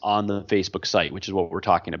audience on the Facebook site, which is what we're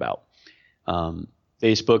talking about.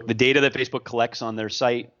 Facebook, the data that Facebook collects on their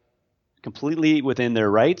site, completely within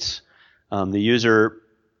their rights. The user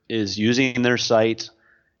is using their site,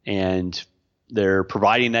 and they're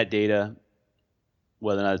providing that data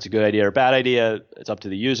whether or not it's a good idea or a bad idea, it's up to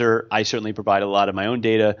the user. I certainly provide a lot of my own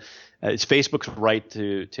data. It's Facebook's right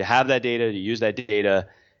to have that data, to use that data,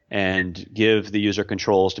 and give the user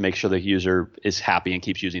controls to make sure the user is happy and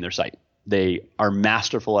keeps using their site. They are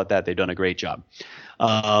masterful at that. They've done a great job.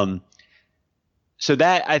 So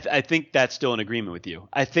that I think that's still in agreement with you.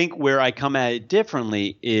 I think where I come at it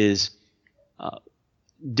differently is,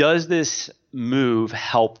 does this move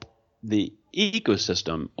help the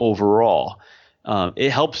ecosystem overall?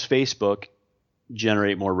 It helps Facebook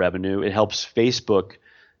generate more revenue. It helps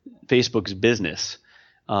Facebook's business.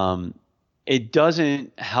 It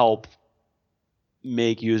doesn't help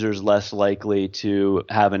make users less likely to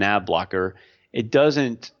have an ad blocker. It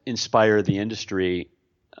doesn't inspire the industry.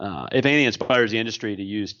 If anything, it inspires the industry to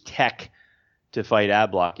use tech to fight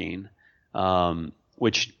ad blocking,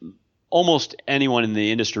 which almost anyone in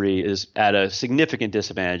the industry is at a significant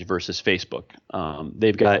disadvantage versus Facebook.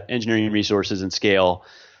 They've got engineering resources and scale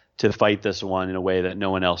to fight this one in a way that no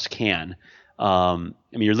one else can. I mean,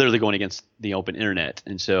 you're literally going against the open internet,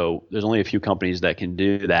 and so there's only a few companies that can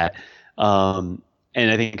do that. And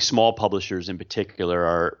I think small publishers in particular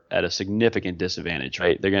are at a significant disadvantage,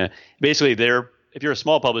 right? They're going to basically if you're a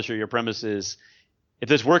small publisher, your premise is, if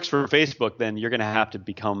this works for Facebook, then you're going to have to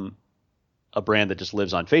become a brand that just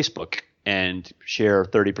lives on Facebook and share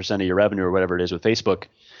 30% of your revenue or whatever it is with Facebook.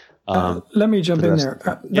 Let me jump in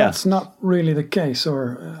there. That's not really the case,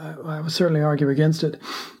 or I would certainly argue against it.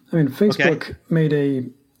 I mean, Facebook made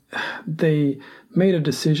a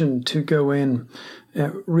decision to go in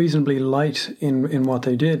reasonably light in what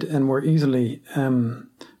they did, and were easily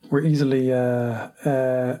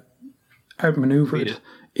outmaneuvered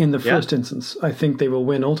in the first instance. I think they will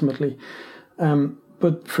win ultimately.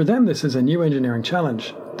 But for them, this is a new engineering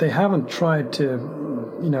challenge. They haven't tried to,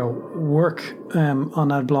 work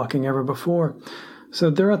on ad blocking ever before. So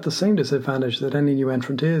they're at the same disadvantage that any new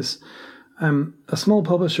entrant is. A small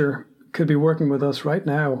publisher could be working with us right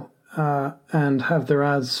now and have their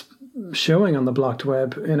ads showing on the blocked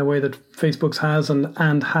web in a way that Facebook's has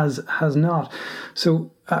and has not.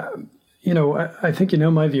 So, I think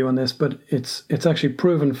my view on this, but it's actually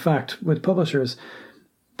proven fact with publishers.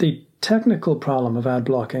 The technical problem of ad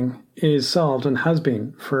blocking is solved and has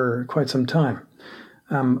been for quite some time.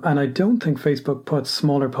 And I don't think Facebook puts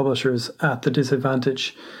smaller publishers at the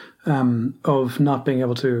disadvantage of not being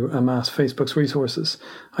able to amass Facebook's resources.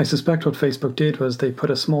 I suspect what Facebook did was they put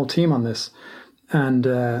a small team on this and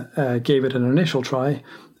gave it an initial try,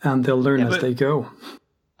 and they'll learn as they go.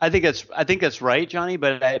 I think that's right, Johnny.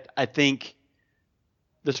 But I think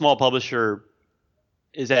the small publisher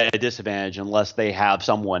is at a disadvantage unless they have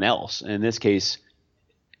someone else. And in this case,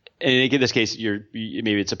 maybe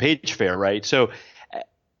it's a page fair, right? So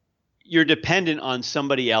you're dependent on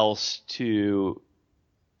somebody else to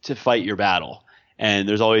fight your battle, and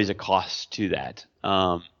there's always a cost to that.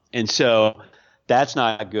 And so that's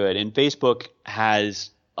not good. And Facebook has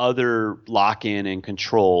other lock-in and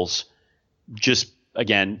controls. Just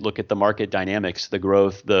again, look at the market dynamics, the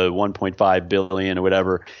growth, the 1.5 billion or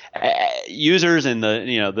whatever users, and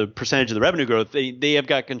the percentage of the revenue growth. They have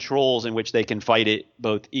got controls in which they can fight it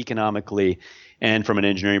both economically and from an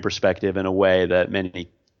engineering perspective in a way that many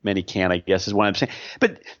can, I guess, is what I'm saying.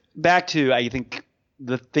 But back to, I think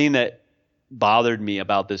the thing that bothered me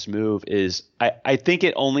about this move is I think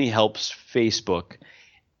it only helps Facebook.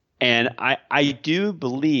 And I do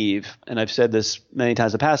believe, and I've said this many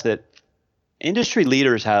times in the past, that industry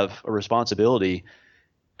leaders have a responsibility,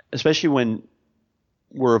 especially when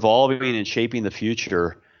we're evolving and shaping the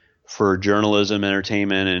future for journalism,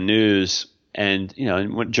 entertainment, and news. And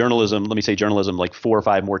when journalism, let me say journalism like 4 or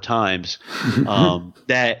 5 more times,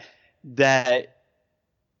 that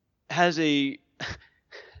has a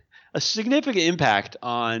significant impact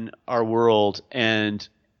on our world and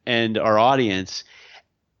our audience.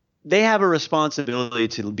 They have a responsibility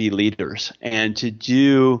to be leaders and to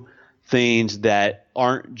do things that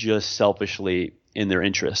aren't just selfishly in their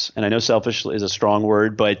interests. And I know selfish is a strong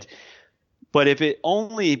word, but if it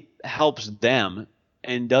only helps them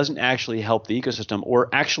and doesn't actually help the ecosystem, or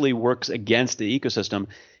actually works against the ecosystem,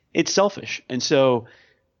 it's selfish. And so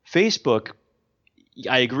Facebook,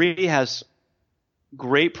 I agree, has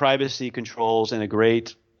great privacy controls and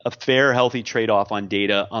a fair, healthy trade-off on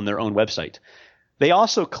data on their own website. They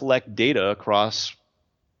also collect data across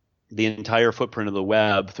the entire footprint of the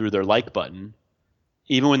web through their like button,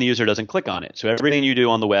 even when the user doesn't click on it. So everything you do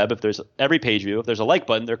on the web, if there's every page view, if there's a like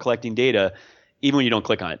button, they're collecting data even when you don't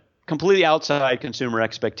click on it. Completely outside consumer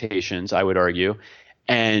expectations, I would argue,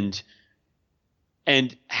 and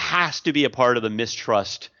has to be a part of the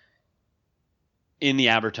mistrust in the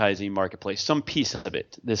advertising marketplace, some piece of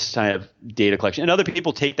it, this kind of data collection. And other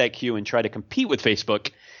people take that cue and try to compete with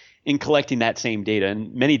Facebook in collecting that same data.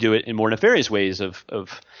 And many do it in more nefarious ways of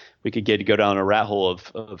we could go down a rat hole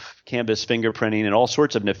of canvas fingerprinting and all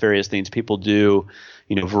sorts of nefarious things people do.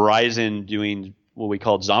 Verizon doing what we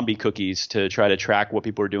call zombie cookies to try to track what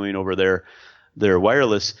people are doing over their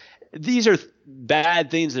wireless. These are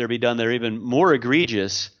bad things that are being done that are even more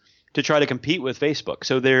egregious to try to compete with Facebook.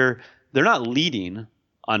 So they're not leading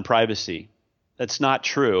on privacy. That's not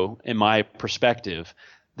true in my perspective.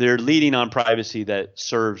 They're leading on privacy that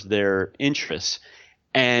serves their interests.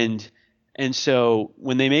 And so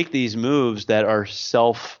when they make these moves that are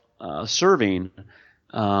self-serving,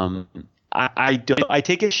 I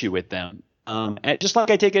take issue with them. Just like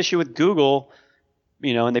I take issue with Google,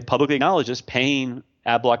 and they publicly acknowledge this, paying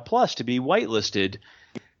AdBlock Plus to be whitelisted.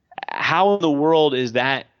 How in the world is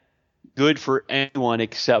that good for anyone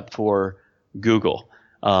except for Google?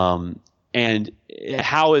 And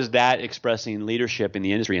how is that expressing leadership in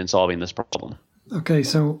the industry and solving this problem? Okay,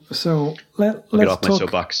 so let's get off talk. my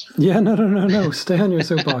soapbox. Yeah, no. Stay on your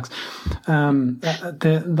soapbox.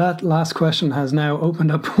 That last question has now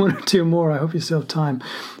opened up one or two more. I hope you still have time.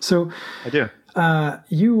 So I do.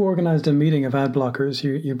 You organized a meeting of ad blockers.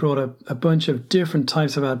 You brought a bunch of different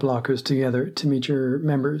types of ad blockers together to meet your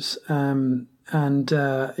members. And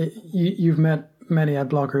you've met many ad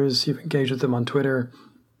blockers. You've engaged with them on Twitter,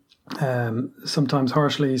 sometimes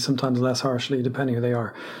harshly, sometimes less harshly, depending who they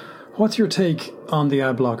are. What's your take on the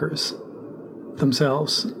ad blockers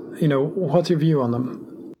themselves? What's your view on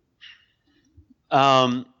them?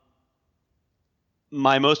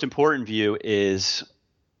 My most important view is,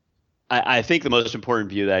 I think the most important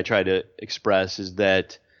view that I try to express is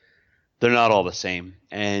that they're not all the same.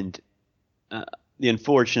 And the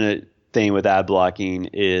unfortunate thing with ad blocking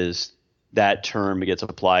is that term gets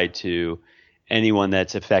applied to anyone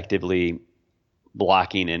that's effectively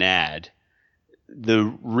blocking an ad.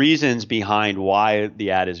 The reasons behind why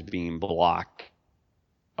the ad is being blocked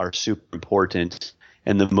are super important,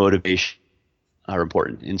 and the motivation are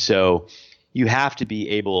important. And so you have to be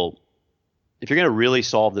able, if you're going to really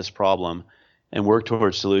solve this problem and work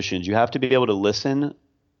towards solutions, you have to be able to listen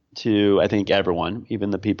to, I think, everyone, even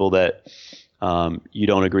the people that you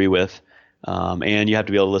don't agree with. And you have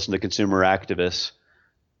to be able to listen to consumer activists.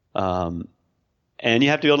 And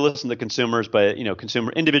you have to be able to listen to consumers, but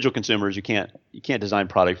individual consumers, you can't design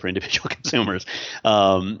product for individual consumers.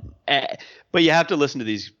 But you have to listen to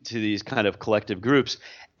these kind of collective groups.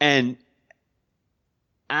 And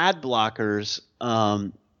ad blockers,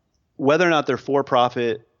 whether or not they're for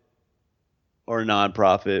profit or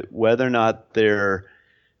nonprofit, whether or not they're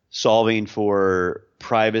solving for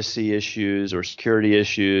privacy issues or security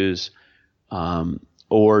issues,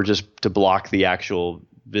 or just to block the actual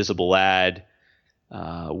visible ad,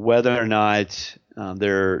 whether or not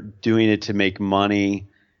they're doing it to make money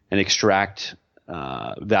and extract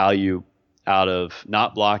value out of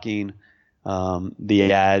not blocking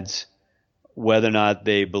the ads, whether or not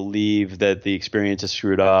they believe that the experience is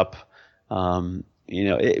screwed up,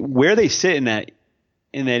 where they sit in that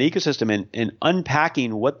ecosystem and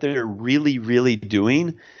unpacking what they're really, really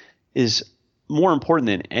doing is more important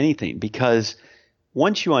than anything, because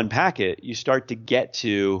once you unpack it, you start to get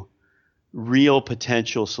to real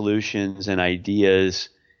potential solutions and ideas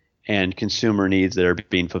and consumer needs that are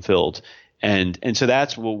being fulfilled. And so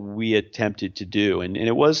that's what we attempted to do. And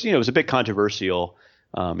it was, it was a bit controversial.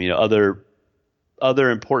 Other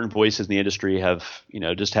important voices in the industry have,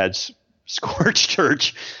 just had scorched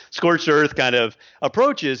earth kind of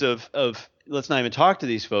approaches of let's not even talk to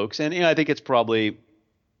these folks. And, I think it's probably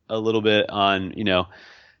a little bit on,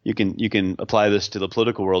 you can apply this to the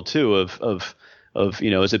political world too of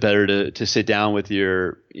is it better to sit down with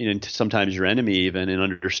your, sometimes your enemy even, and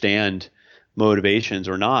understand motivations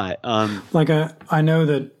or not? I know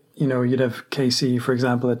that, you'd have Casey, for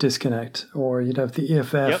example, at Disconnect, or you'd have the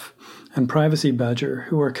EFF and Privacy Badger,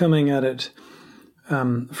 who are coming at it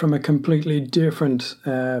from a completely different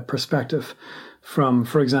perspective from,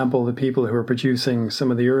 for example, the people who are producing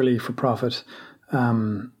some of the early for-profit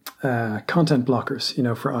content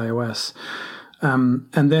blockers, for iOS.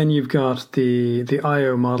 And then you've got the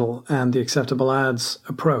IO model and the acceptable ads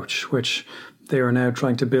approach, which they are now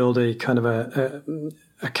trying to build a kind of a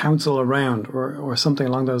council around or something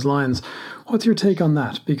along those lines. What's your take on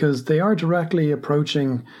that? Because they are directly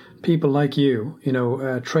approaching people like you,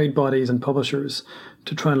 trade bodies and publishers,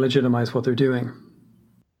 to try and legitimize what they're doing.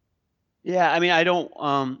 Yeah, I mean, I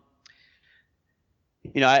don't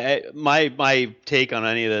My take on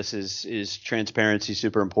any of this is transparency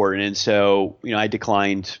super important, and so I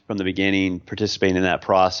declined from the beginning participating in that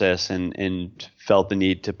process, and felt the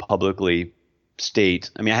need to publicly state.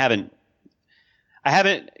 I mean, I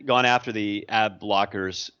haven't gone after the ad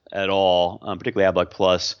blockers at all, particularly AdBlock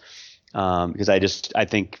Plus, because I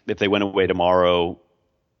think if they went away tomorrow,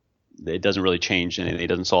 it doesn't really change anything. It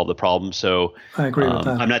doesn't solve the problem. So I agree with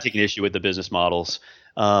that. I'm not taking issue with the business models.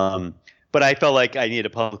 But I felt like I needed to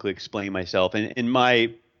publicly explain myself. And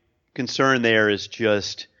my concern there is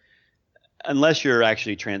just, unless you're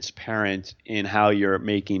actually transparent in how you're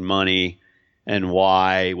making money and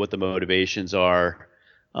why, what the motivations are,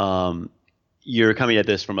 you're coming at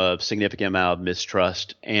this from a significant amount of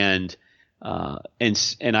mistrust. And I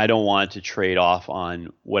don't want to trade off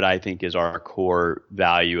on what I think is our core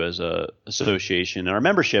value as a association and our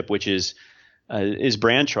membership, which is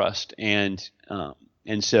brand trust.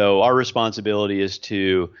 And so our responsibility is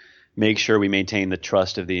to make sure we maintain the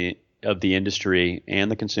trust of the industry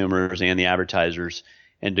and the consumers and the advertisers,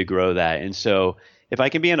 and to grow that. And so if I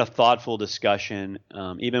can be in a thoughtful discussion,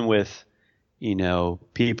 even with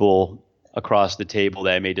people across the table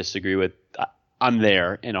that I may disagree with, I'm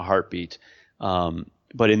there in a heartbeat.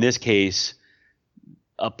 But in this case,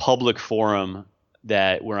 a public forum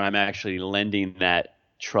where I'm actually lending that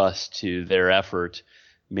trust to their effort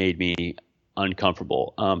made me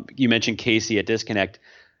uncomfortable. You mentioned Casey at Disconnect.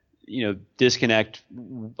 Disconnect,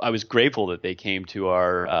 I was grateful that they came to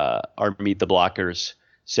our Meet the Blockers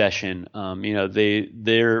session.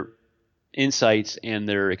 Their insights and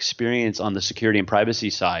their experience on the security and privacy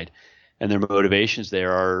side and their motivations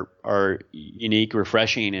there are unique,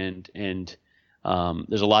 refreshing, and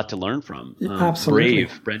there's a lot to learn from. Absolutely.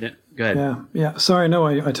 Brave, Brendan, go ahead. Yeah. Sorry, no,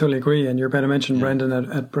 I totally agree. And you're better mention Brendan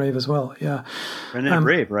at Brave as well. Yeah. Brendan at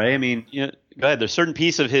Brave, right? I mean, go ahead. There's certain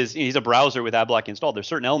piece of he's a browser with AdBlock installed. There's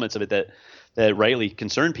certain elements of it that rightly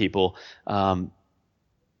concern people. But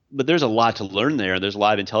there's a lot to learn there. There's a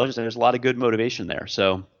lot of intelligence, and there's a lot of good motivation there.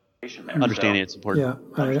 So understanding it's important.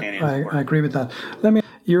 Yeah, I agree with that.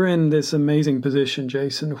 You're in this amazing position,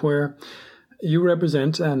 Jason, where you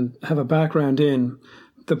represent and have a background in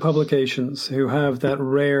the publications who have that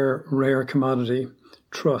rare commodity,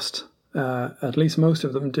 trust. At least most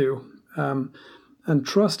of them do. And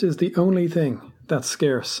trust is the only thing that's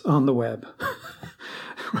scarce on the web.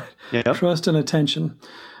 Yep. Trust and attention.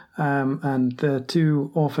 And the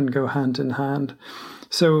two often go hand in hand.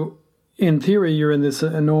 So in theory, you're in this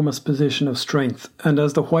enormous position of strength. And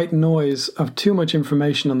as the white noise of too much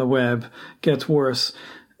information on the web gets worse,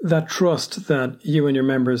 that trust that you and your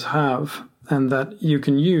members have and that you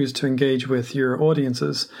can use to engage with your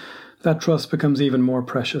audiences, that trust becomes even more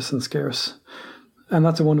precious and scarce. And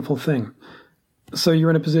that's a wonderful thing. So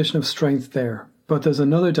you're in a position of strength there. But there's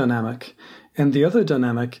another dynamic. In the other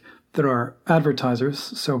dynamic, there are advertisers,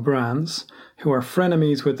 so brands, who are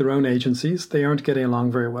frenemies with their own agencies. They aren't getting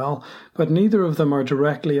along very well, but neither of them are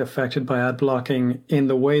directly affected by ad blocking in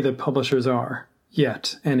the way that publishers are,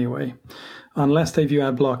 yet anyway. Unless they view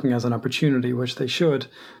ad blocking as an opportunity, which they should,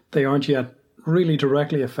 they aren't yet really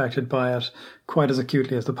directly affected by it quite as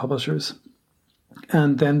acutely as the publishers.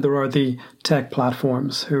 And then there are the tech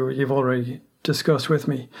platforms who you've already discussed with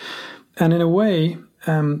me. And in a way,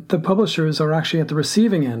 the publishers are actually at the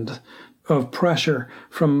receiving end of pressure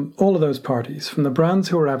from all of those parties, from the brands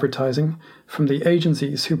who are advertising, from the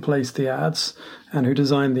agencies who place the ads and who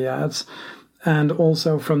design the ads, and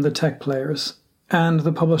also from the tech players. And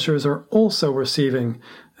the publishers are also receiving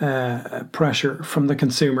pressure from the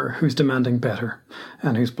consumer who's demanding better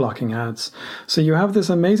and who's blocking ads. So you have this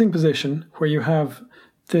amazing position where you have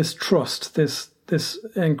this trust, this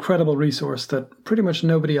incredible resource that pretty much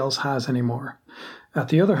nobody else has anymore. At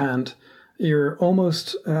the other hand, you're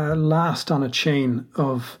almost last on a chain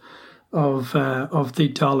of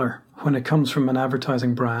the dollar when it comes from an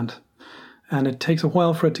advertising brand. And it takes a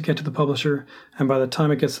while for it to get to the publisher. And by the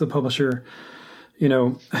time it gets to the publisher,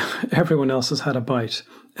 everyone else has had a bite.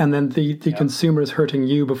 And then the consumer is hurting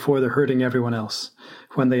you before they're hurting everyone else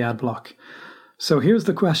when they ad block. So here's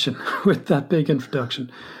the question with that big introduction.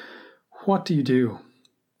 What do you do?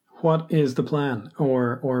 What is the plan?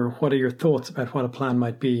 Or what are your thoughts about what a plan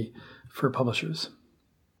might be for publishers?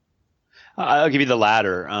 I'll give you the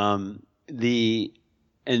latter. And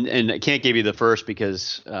I can't give you the first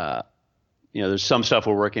because there's some stuff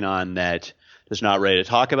we're working on that is not ready to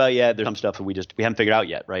talk about yet. There's some stuff that we haven't figured out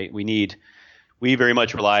yet, right? We very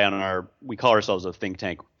much rely on we call ourselves a think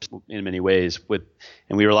tank in many ways,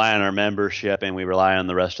 and we rely on our membership, and we rely on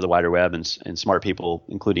the rest of the wider web and smart people,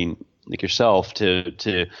 including like yourself,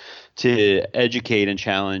 to to educate and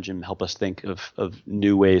challenge and help us think of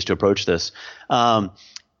new ways to approach this. I'll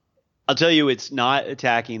tell you, it's not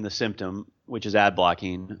attacking the symptom, which is ad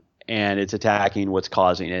blocking, and it's attacking what's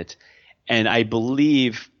causing it. And I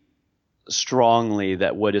believe strongly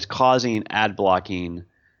that what is causing ad blocking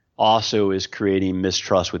also is creating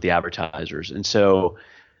mistrust with the advertisers. And so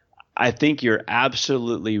I think you're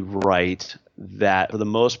absolutely right that for the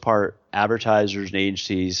most part, advertisers and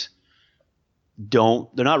agencies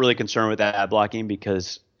they're not really concerned with ad blocking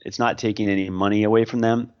because it's not taking any money away from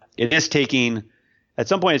them. It is at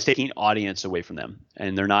some point, it's taking audience away from them,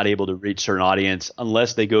 and they're not able to reach certain audience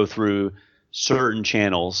unless they go through certain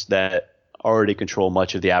channels that already control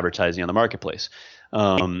much of the advertising on the marketplace.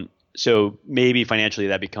 So maybe financially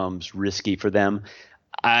that becomes risky for them.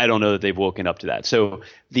 I don't know that they've woken up to that. So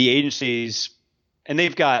the agencies, and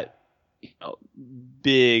they've got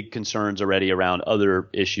big concerns already around other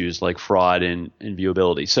issues like fraud and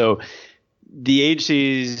viewability. So the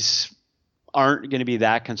agencies aren't going to be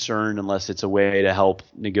that concerned unless it's a way to help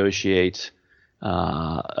negotiate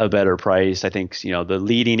a better price. I think the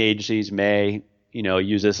leading agencies may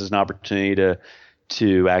use this as an opportunity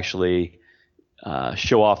to actually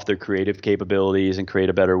show off their creative capabilities and create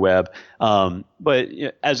a better web. But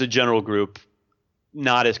as a general group,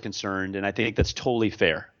 not as concerned, and I think that's totally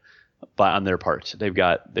fair. On their part, they've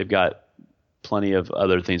got plenty of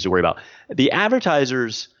other things to worry about. The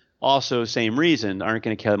advertisers also, same reason, aren't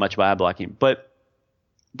going to care much about ad blocking, but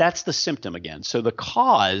that's the symptom again. So the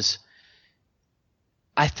cause,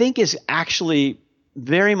 I think, is actually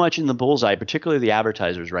very much in the bullseye, particularly the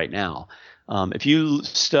advertisers right now. If you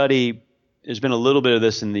study, there's been a little bit of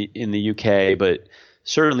this in the UK, but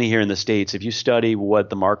certainly here in the States, if you study what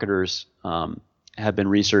the marketers have been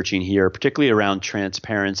researching here, particularly around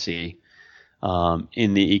transparency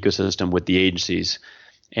in the ecosystem with the agencies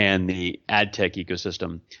and the ad tech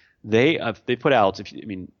ecosystem, they put out.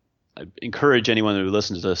 I encourage anyone who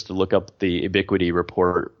listens to this to look up the Ubiquity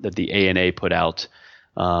report that the ANA put out,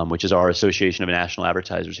 which is our Association of National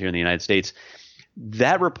Advertisers here in the United States.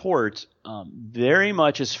 That report very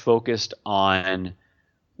much is focused on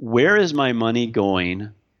where is my money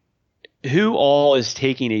going, who all is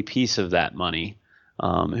taking a piece of that money.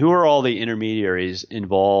 Who are all the intermediaries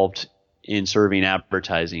involved in serving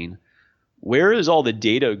advertising? Where is all the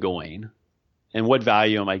data going? And what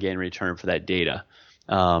value am I getting in return for that data?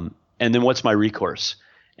 And then what's my recourse?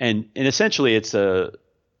 And essentially it's a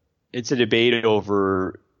debate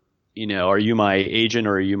over, are you my agent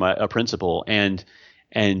or are you a principal? And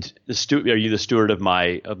are you the steward of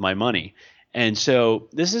my money? And so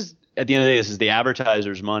this is, at the end of the day, this is the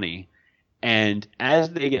advertiser's money. And as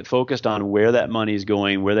they get focused on where that money is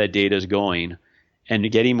going, where that data is going,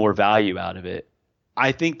 and getting more value out of it,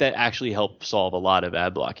 I think that actually helps solve a lot of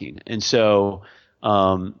ad blocking. And so,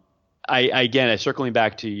 circling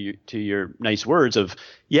back to your nice words of,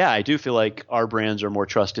 I do feel like our brands are more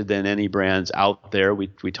trusted than any brands out there. We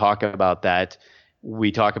talk about that.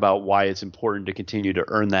 We talk about why it's important to continue to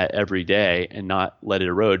earn that every day and not let it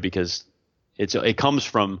erode, because it comes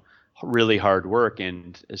from really hard work,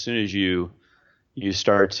 and as soon as you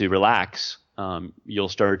start to relax, you'll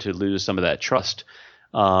start to lose some of that trust,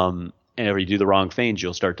 and if you do the wrong things,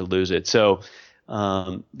 you'll start to lose it. So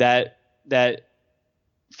that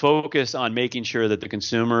focus on making sure that the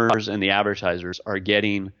consumers and the advertisers are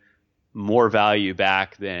getting more value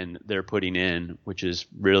back than they're putting in, which is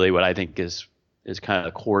really what I think is kind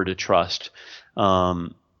of core to trust,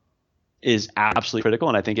 is absolutely critical,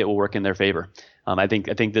 and I think it will work in their favor. I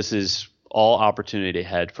think this is all opportunity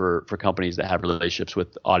ahead for companies that have relationships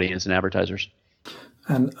with audience and advertisers.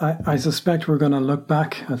 And I suspect we're going to look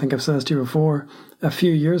back, I think I've said this to you before, a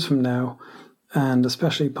few years from now, and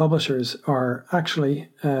especially publishers are actually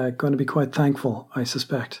going to be quite thankful, I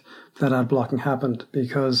suspect, that ad blocking happened,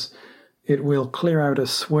 because it will clear out a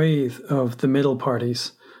swathe of the middle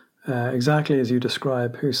parties, exactly as you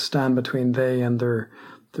describe, who stand between they and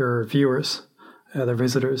their viewers, their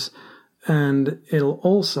visitors. And it'll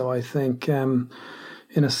also, I think, in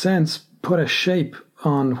a sense, put a shape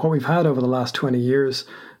on what we've had over the last 20 years,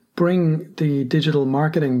 bring the digital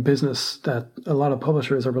marketing business that a lot of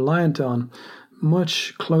publishers are reliant on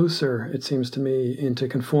much closer, it seems to me, into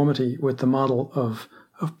conformity with the model of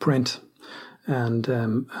print and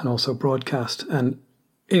also broadcast. And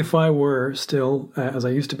if I were still, as I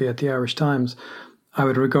used to be at the Irish Times, I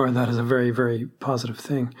would regard that as a very, very positive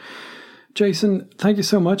thing. Jason, thank you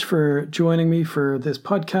so much for joining me for this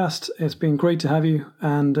podcast. It's been great to have you,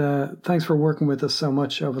 and thanks for working with us so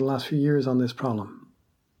much over the last few years on this problem.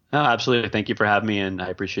 Oh, absolutely. Thank you for having me, and I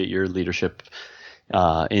appreciate your leadership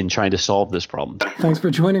in trying to solve this problem. Thanks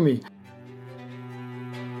for joining me.